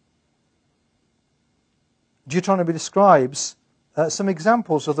 Deuteronomy describes some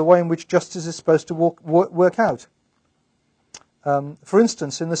examples of the way in which justice is supposed to work out. For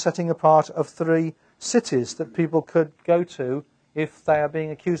instance, in the setting apart of 3 cities that people could go to if they are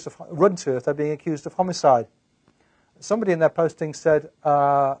being accused of homicide. Somebody in their posting said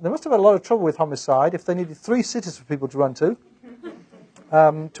they must have had a lot of trouble with homicide if they needed 3 cities for people to run to.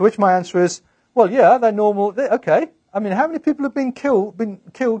 To which my answer is, well, yeah, they're normal. Okay. I mean, how many people have been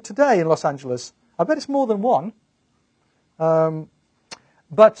killed today in Los Angeles? I bet it's more than 1.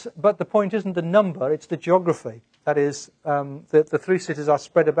 But the point isn't the number, it's the geography. That is, the 3 cities are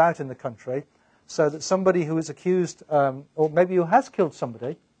spread about in the country, so that somebody who is accused, or maybe who has killed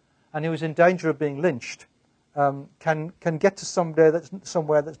somebody, and who is in danger of being lynched, can get to somewhere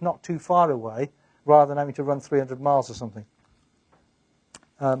that's not too far away, rather than having to run 300 miles or something.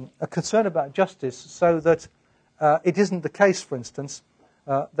 A concern about justice, so that it isn't the case, for instance,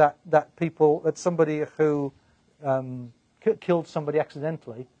 that somebody who killed somebody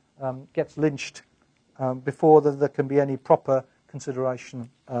accidentally gets lynched before there can be any proper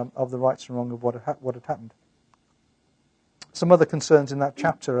consideration of the rights and wrong of what had happened. Some other concerns in that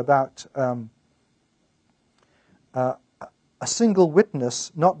chapter about a single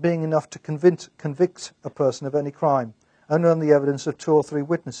witness not being enough to convict a person of any crime. Only on the evidence of 2 or 3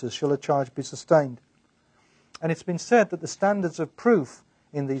 witnesses shall a charge be sustained. And it's been said that the standards of proof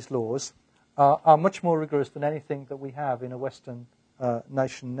in these laws are much more rigorous than anything that we have in a Western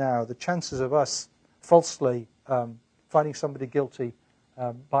nation now. The chances of us falsely finding somebody guilty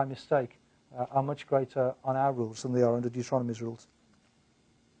by mistake are much greater on our rules than they are under Deuteronomy's rules.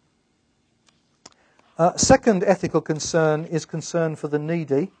 Second ethical concern is concern for the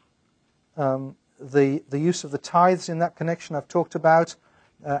needy. The use of the tithes in that connection I've talked about,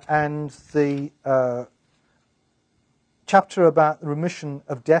 and the chapter about the remission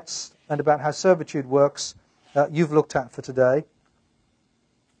of debts and about how servitude works you've looked at for today.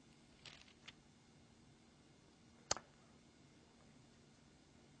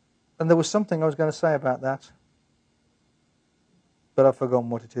 And there was something I was going to say about that, but I've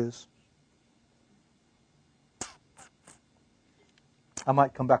forgotten what it is. I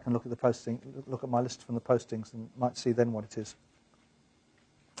might come back and look at my list from the postings, and might see then what it is.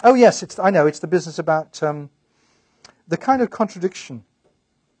 Oh yes, I know. It's the business about the kind of contradiction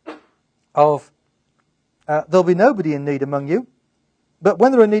of there'll be nobody in need among you, but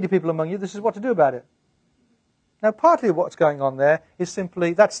when there are needy people among you, this is what to do about it. Now, partly what's going on there is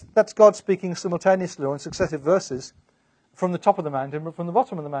simply that's God speaking simultaneously or in successive verses from the top of the mountain, but from the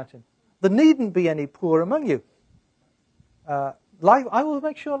bottom of the mountain. There needn't be any poor among you. I will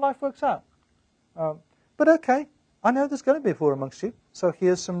make sure life works out. But okay, I know there's going to be poor amongst you, so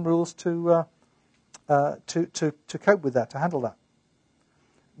here's some rules to cope with that, to handle that.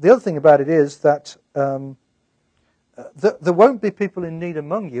 The other thing about it is that there won't be people in need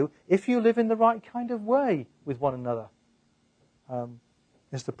among you if you live in the right kind of way with one another,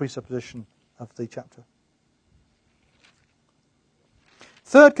 is the presupposition of the chapter.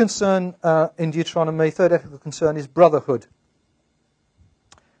 Third concern in Deuteronomy, third ethical concern is brotherhood.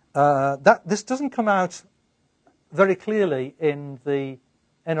 This doesn't come out very clearly in the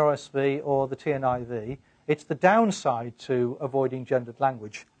NRSV or the TNIV. It's the downside to avoiding gendered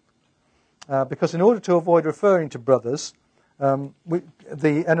language. Because in order to avoid referring to brothers, the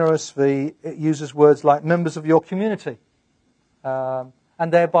NRSV uses words like members of your community, and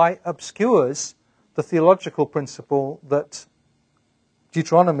thereby obscures the theological principle that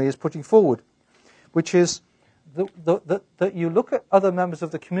Deuteronomy is putting forward, which is that you look at other members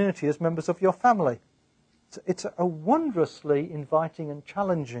of the community as members of your family. It's a wondrously inviting and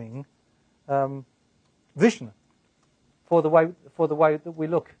challenging vision for the way that we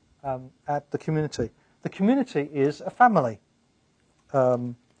look at the community. The community is a family,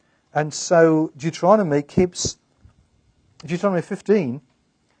 and so Deuteronomy 15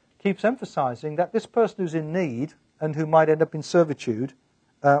 keeps emphasizing that this person who's in need and who might end up in servitude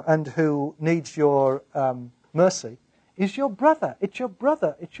and who needs your mercy is your brother. It's your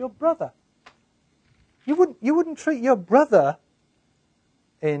brother. It's your brother. You wouldn't treat your brother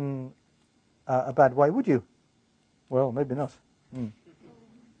in a bad way, would you? Well, maybe not.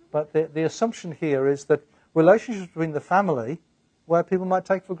 But the assumption here is that relationships between the family, where people might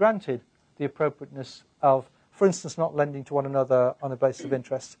take for granted the appropriateness of, for instance, not lending to one another on a basis of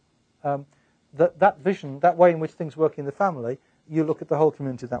interest, that vision, that way in which things work in the family, you look at the whole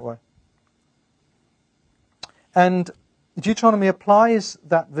community that way. And Deuteronomy applies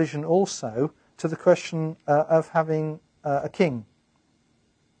that vision also to the question of having a king.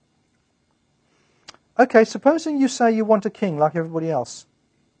 Okay, supposing you say you want a king like everybody else.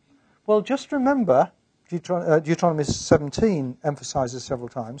 Well, just remember, Deuteronomy 17 emphasizes several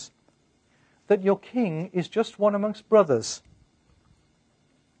times, that your king is just one amongst brothers.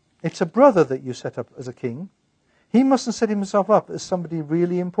 It's a brother that you set up as a king. He mustn't set himself up as somebody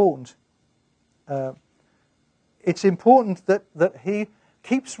really important. It's important that he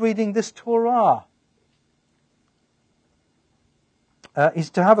keeps reading this Torah.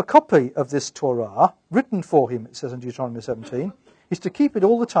 He's to have a copy of this Torah written for him, it says in Deuteronomy 17. He's to keep it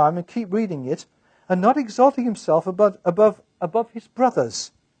all the time and keep reading it and not exalting himself above his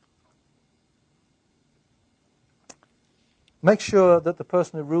brothers. Make sure that the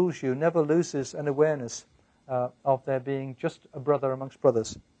person who rules you never loses an awareness of there being just a brother amongst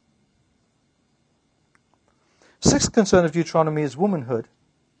brothers. Sixth concern of Deuteronomy is womanhood.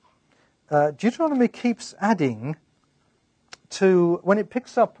 Deuteronomy keeps adding to, when it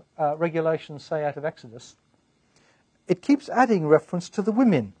picks up regulations, say, out of Exodus, it keeps adding reference to the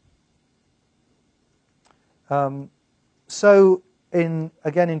women. So,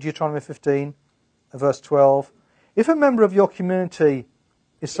 again in Deuteronomy 15, verse 12, if a member of your community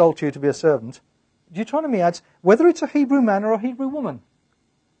is sold to you to be a servant, Deuteronomy adds, whether it's a Hebrew man or a Hebrew woman,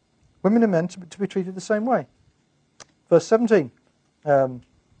 women and men to be treated the same way. Verse 17,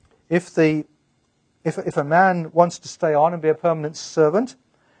 if a man wants to stay on and be a permanent servant,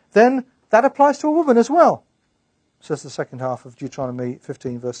 then that applies to a woman as well, says the second half of Deuteronomy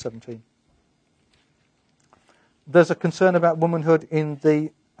 15, verse 17. There's a concern about womanhood in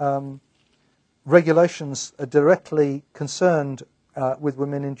the regulations directly concerned with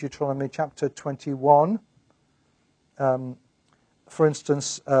women in Deuteronomy chapter 21. For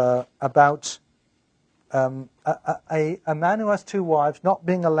instance, about a man who has two wives not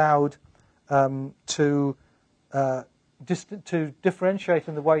being allowed to differentiate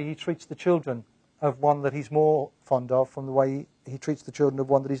in the way he treats the children of one that he's more fond of from the way he treats the children of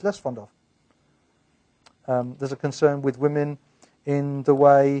one that he's less fond of. There's a concern with women in the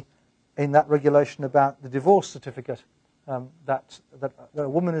way, in that regulation about the divorce certificate, that a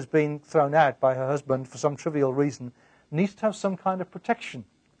woman has been thrown out by her husband for some trivial reason, needs to have some kind of protection,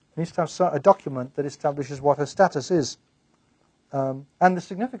 needs to have a document that establishes what her status is. And the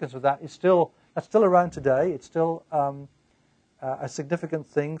significance of that is that's still around today. It's still a significant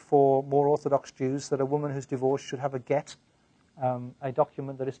thing for more Orthodox Jews that a woman who's divorced should have a get, a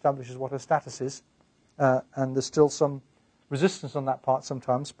document that establishes what her status is. And there's still some resistance on that part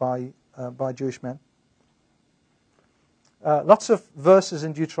sometimes by Jewish men. Lots of verses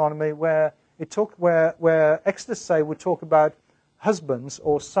in Deuteronomy where Exodus say would talk about husbands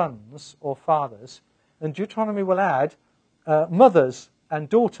or sons or fathers, and Deuteronomy will add mothers and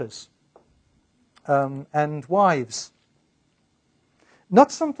daughters and wives.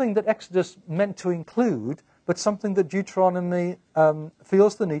 Not something that Exodus meant to include, but something that Deuteronomy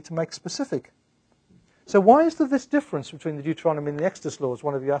feels the need to make specific. So why is there this difference between the Deuteronomy and the Exodus laws?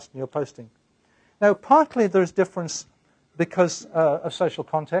 One of you asked in your posting. Now, partly there is difference because of social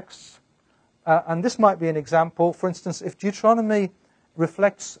contexts, and this might be an example. For instance, if Deuteronomy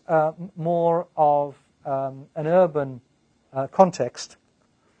reflects more of an urban context,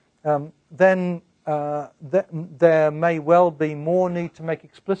 then there may well be more need to make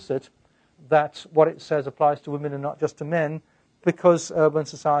explicit that what it says applies to women and not just to men, because urban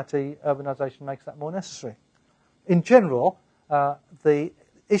society, urbanization makes that more necessary. In general, the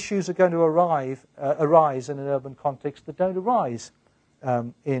issues are going to arise in an urban context that don't arise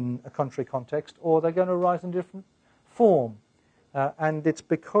in a country context, or they're going to arise in a different form. And it's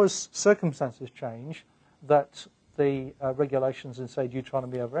because circumstances change that the regulations in, say,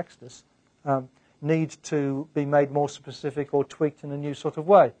 Deuteronomy over Exodus need to be made more specific or tweaked in a new sort of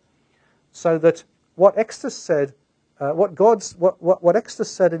way. So that what Exodus said, what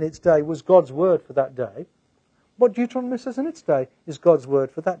Exodus said in its day was God's word for that day. What Deuteronomy says in its day is God's word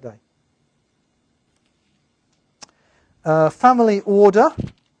for that day. Family order.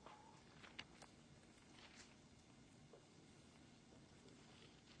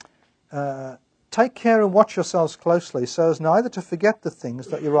 Take care and watch yourselves closely, so as neither to forget the things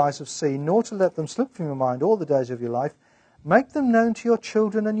that your eyes have seen, nor to let them slip from your mind all the days of your life. Make them known to your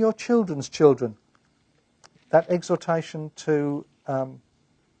children and your children's children. That exhortation to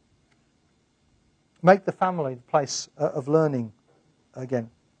make the family the place of learning again.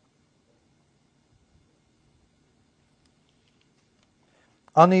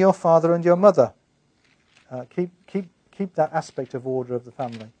 Honour your father and your mother. Keep that aspect of order of the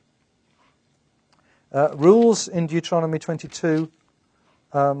family. Rules in Deuteronomy 22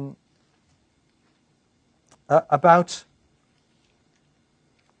 about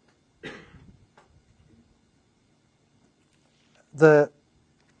the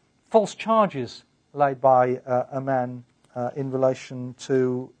false charges laid by a man in relation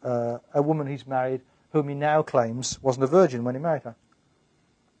to a woman he's married whom he now claims wasn't a virgin when he married her.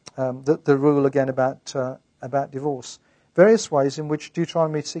 The rule again about divorce. Various ways in which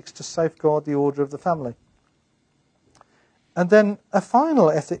Deuteronomy seeks to safeguard the order of the family. And then a final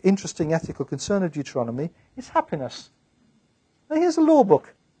interesting ethical concern of Deuteronomy is happiness. Now here's a law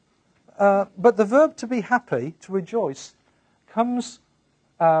book. But the verb to be happy, to rejoice, comes...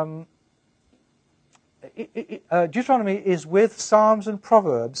 Deuteronomy is with Psalms and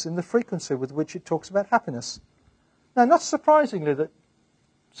Proverbs in the frequency with which it talks about happiness. Now, not surprisingly that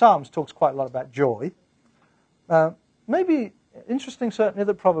Psalms talks quite a lot about joy. Maybe interesting, certainly,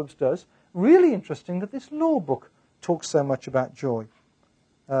 that Proverbs does. Really interesting that this law book talks so much about joy.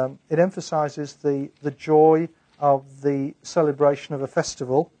 It emphasizes the joy of the celebration of a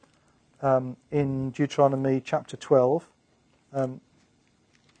festival in Deuteronomy chapter 12.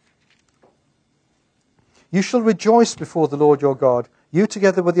 You shall rejoice before the Lord your God. You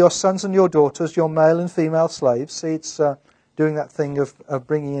together with your sons and your daughters, your male and female slaves. See, it's doing that thing of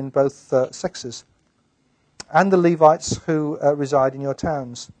bringing in both sexes. And the Levites who reside in your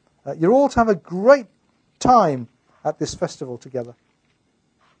towns. You're all to have a great time at this festival together.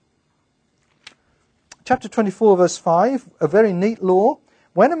 Chapter 24, verse 5, a very neat law.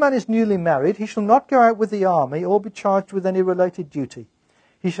 When a man is newly married, he shall not go out with the army or be charged with any related duty.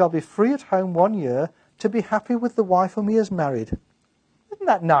 He shall be free at home 1 year to be happy with the wife whom he has married. Isn't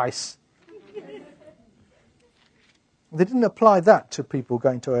that nice? They didn't apply that to people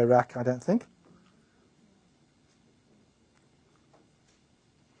going to Iraq, I don't think.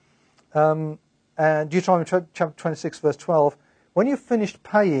 And Deuteronomy chapter 26, verse 12, when you've finished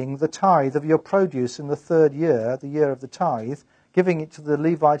paying the tithe of your produce in the 3rd year, the year of the tithe, giving it to the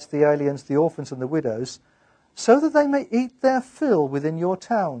Levites, the aliens, the orphans, and the widows, so that they may eat their fill within your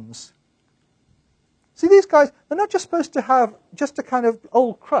towns. See, these guys, they're not just supposed to have just a kind of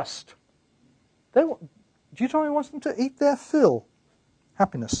old crust. Deuteronomy wants them to eat their fill.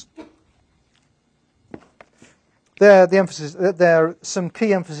 Happiness. There are some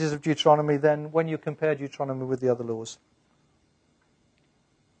key emphases of Deuteronomy then when you compare Deuteronomy with the other laws.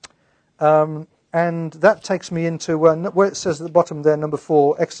 And that takes me into where it says at the bottom there, number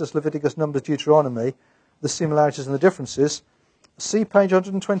 4, Exodus, Leviticus, Numbers, Deuteronomy, the similarities and the differences. See page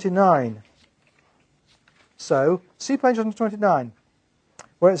 129. So, see page 129,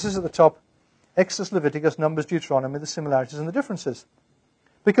 where it says at the top, Exodus, Leviticus, Numbers, Deuteronomy, the similarities and the differences.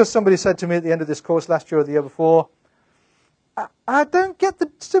 Because somebody said to me at the end of this course last year or the year before, I don't get the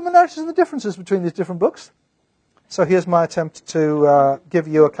similarities and the differences between these different books. So here's my attempt to give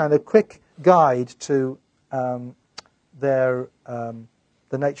you a kind of quick guide to the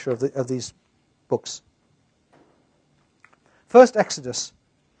nature of these books. First, Exodus.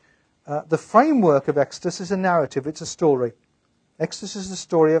 The framework of Exodus is a narrative, it's a story. Exodus is the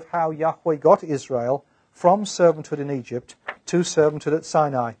story of how Yahweh got Israel from servanthood in Egypt to servanthood at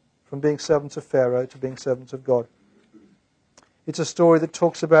Sinai, from being servants of Pharaoh to being servants of God. It's a story that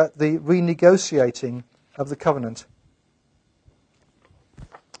talks about the renegotiating of the covenant.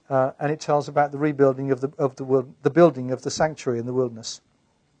 And it tells about the rebuilding of the building of the sanctuary in the wilderness.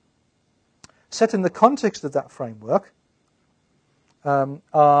 Set in the context of that framework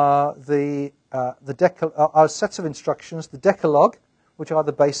are sets of instructions, the Decalogue, which are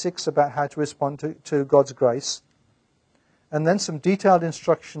the basics about how to respond to God's grace, and then some detailed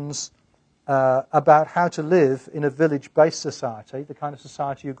instructions about how to live in a village-based society, the kind of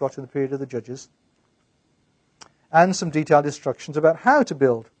society you got in the period of the Judges, and some detailed instructions about how to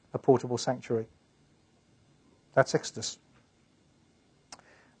build a portable sanctuary. That's Exodus.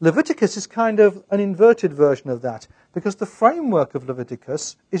 Leviticus is kind of an inverted version of that, because the framework of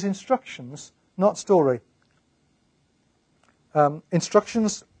Leviticus is instructions, not story.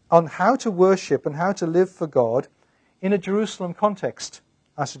 Instructions on how to worship and how to live for God in a Jerusalem context,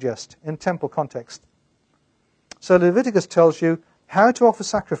 I suggest, in temple context. So Leviticus tells you how to offer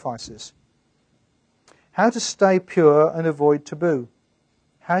sacrifices, how to stay pure and avoid taboo,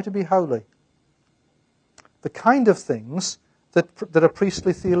 how to be holy. The kind of things that a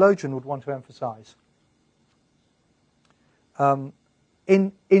priestly theologian would want to emphasize.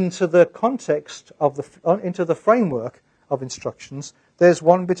 Into the context of into the framework of instructions, there's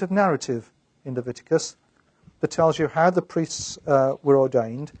one bit of narrative in Leviticus that tells you how the priests were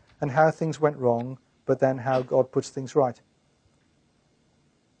ordained and how things went wrong, but then how God puts things right.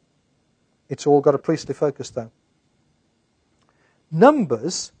 It's all got a priestly focus, though.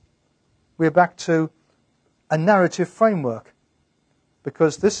 Numbers, we're back to a narrative framework,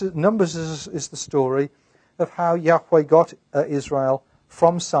 because Numbers is the story of how Yahweh got Israel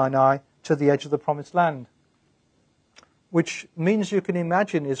from Sinai to the edge of the Promised Land, which means you can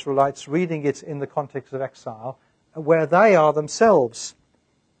imagine Israelites reading it in the context of exile, where they are themselves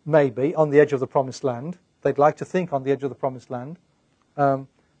maybe on the edge of the Promised Land. They'd like to think on the edge of the Promised Land.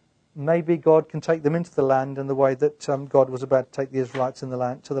 Maybe God can take them into the land in the way that God was about to take the Israelites to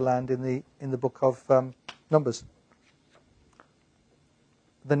the land in the book of Numbers.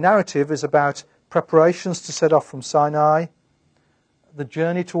 The narrative is about preparations to set off from Sinai, the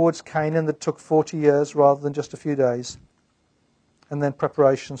journey towards Canaan that took 40 years rather than just a few days, and then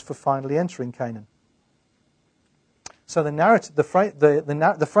preparations for finally entering Canaan. So the narrative,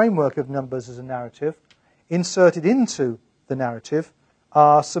 the framework of Numbers is a narrative. Inserted into the narrative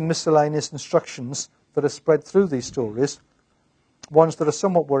are some miscellaneous instructions that are spread through these stories, ones that are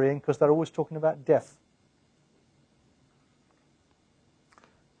somewhat worrying because they're always talking about death.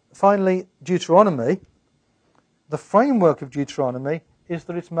 Finally, Deuteronomy. The framework of Deuteronomy is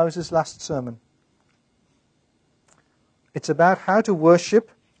that it's Moses' last sermon. It's about how to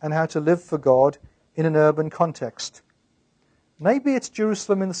worship and how to live for God in an urban context. Maybe it's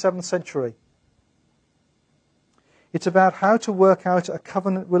Jerusalem in the 7th century. It's about how to work out a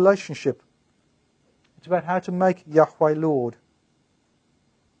covenant relationship. It's about how to make Yahweh Lord.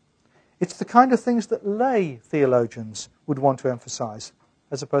 It's the kind of things that lay theologians would want to emphasize,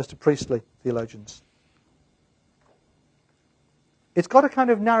 as opposed to priestly theologians. It's got a kind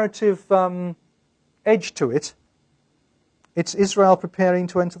of narrative edge to it. It's Israel preparing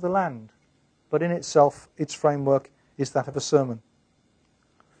to enter the land, but in itself, its framework is that of a sermon.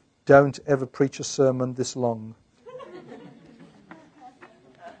 Don't ever preach a sermon this long.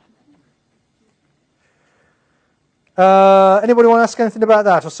 Anybody want to ask anything about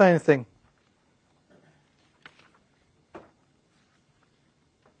that or say anything?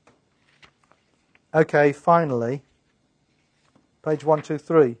 Okay, finally, page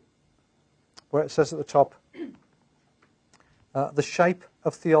 123, where it says at the top, the shape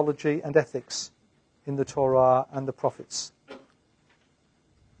of theology and ethics in the Torah and the prophets.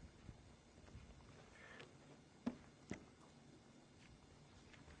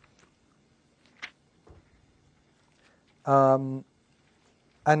 And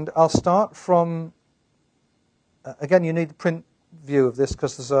I'll start from, again, you need the print view of this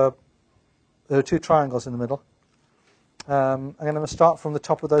because there are two triangles in the middle. I'm going to start from the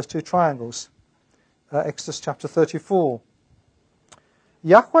top of those two triangles. Exodus chapter 34.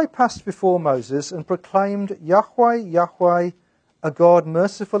 Yahweh passed before Moses and proclaimed, Yahweh, Yahweh, a God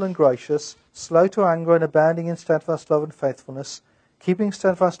merciful and gracious, slow to anger and abounding in steadfast love and faithfulness, keeping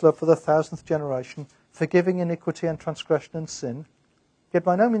steadfast love for the 1000th generation, forgiving iniquity and transgression and sin, yet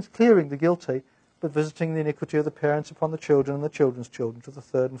by no means clearing the guilty, but visiting the iniquity of the parents upon the children and the children's children to the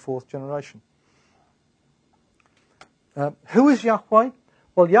 3rd and 4th generation. Who is Yahweh?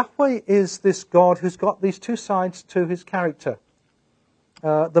 Well, Yahweh is this God who's got these two sides to his character.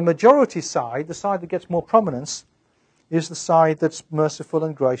 The majority side, the side that gets more prominence, is the side that's merciful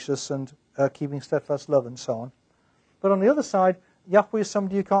and gracious and keeping steadfast love and so on. But on the other side, Yahweh is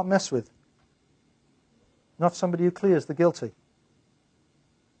somebody you can't mess with. Not somebody who clears the guilty.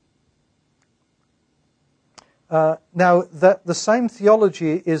 Now, the same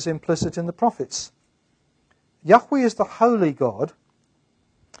theology is implicit in the prophets. Yahweh is the holy God.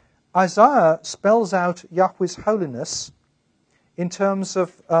 Isaiah spells out Yahweh's holiness in terms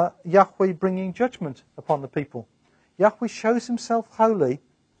of Yahweh bringing judgment upon the people. Yahweh shows himself holy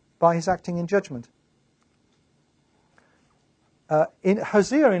by his acting in judgment. In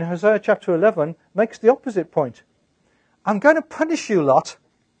Hosea chapter 11, makes the opposite point. I'm going to punish you lot,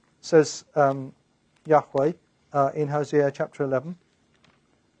 says Yahweh in Hosea chapter 11.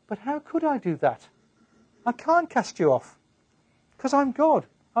 But how could I do that? I can't cast you off, because I'm God.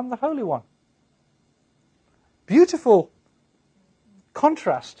 I'm the Holy One. Beautiful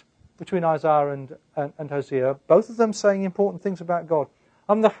contrast between Isaiah and Hosea, both of them saying important things about God.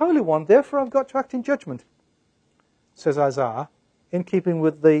 I'm the Holy One, therefore I've got to act in judgment, says Isaiah, in keeping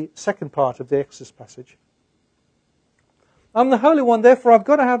with the second part of the Exodus passage. I'm the Holy One, therefore I've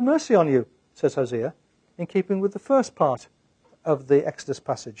got to have mercy on you, says Hosea, in keeping with the first part of the Exodus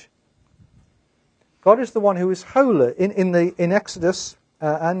passage. God is the one who is holy. In Exodus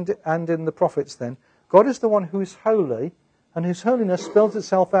and in the prophets then, God is the one who is holy, and whose holiness spells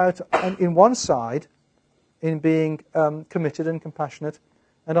itself out in one side in being committed and compassionate,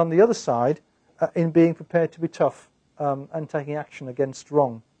 and on the other side in being prepared to be tough and taking action against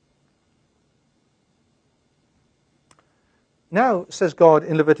wrong. Now, says God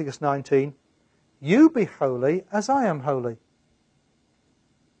in Leviticus 19, you be holy as I am holy.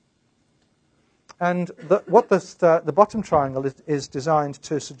 And what the bottom triangle is designed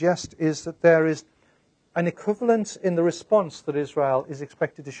to suggest is that there is an equivalence in the response that Israel is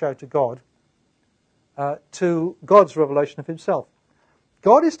expected to show to God, to God's revelation of himself.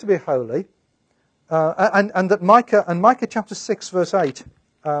 God is to be holy, and that Micah chapter 6 verse 8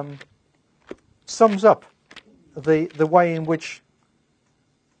 sums up the way in which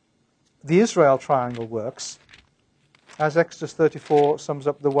the Israel triangle works, as Exodus 34 sums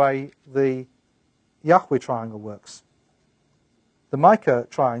up the way the Yahweh triangle works. The Micah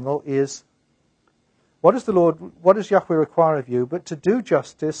triangle is, what does Yahweh require of you but to do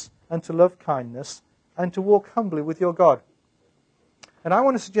justice and to love kindness and to walk humbly with your God? And I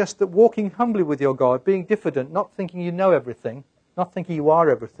want to suggest that walking humbly with your God, being diffident, not thinking you know everything, not thinking you are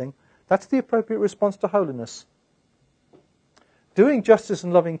everything, that's the appropriate response to holiness. Doing justice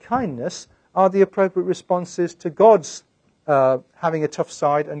and loving kindness are the appropriate responses to God's having a tough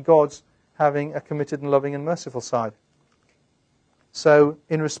side and God's having a committed and loving and merciful side. So,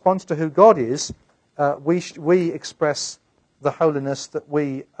 in response to who God is, we express the holiness that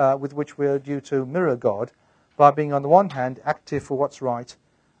we, with which we are due to mirror God, by being on the one hand active for what's right,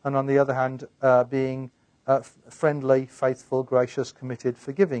 and on the other hand being friendly, faithful, gracious, committed,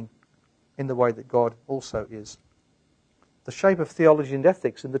 forgiving, in the way that God also is. The shape of theology and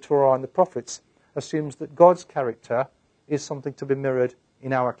ethics in the Torah and the prophets assumes that God's character is something to be mirrored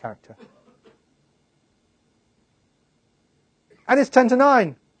in our character. And it's 10 to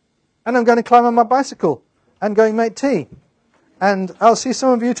 9. And I'm going to climb on my bicycle and go and make tea. And I'll see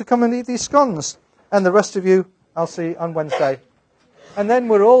some of you to come and eat these scones. And the rest of you I'll see on Wednesday. And then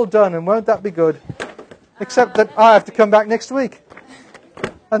we're all done, and won't that be good? Except that I have to come back next week.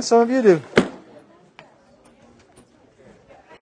 And some of you do.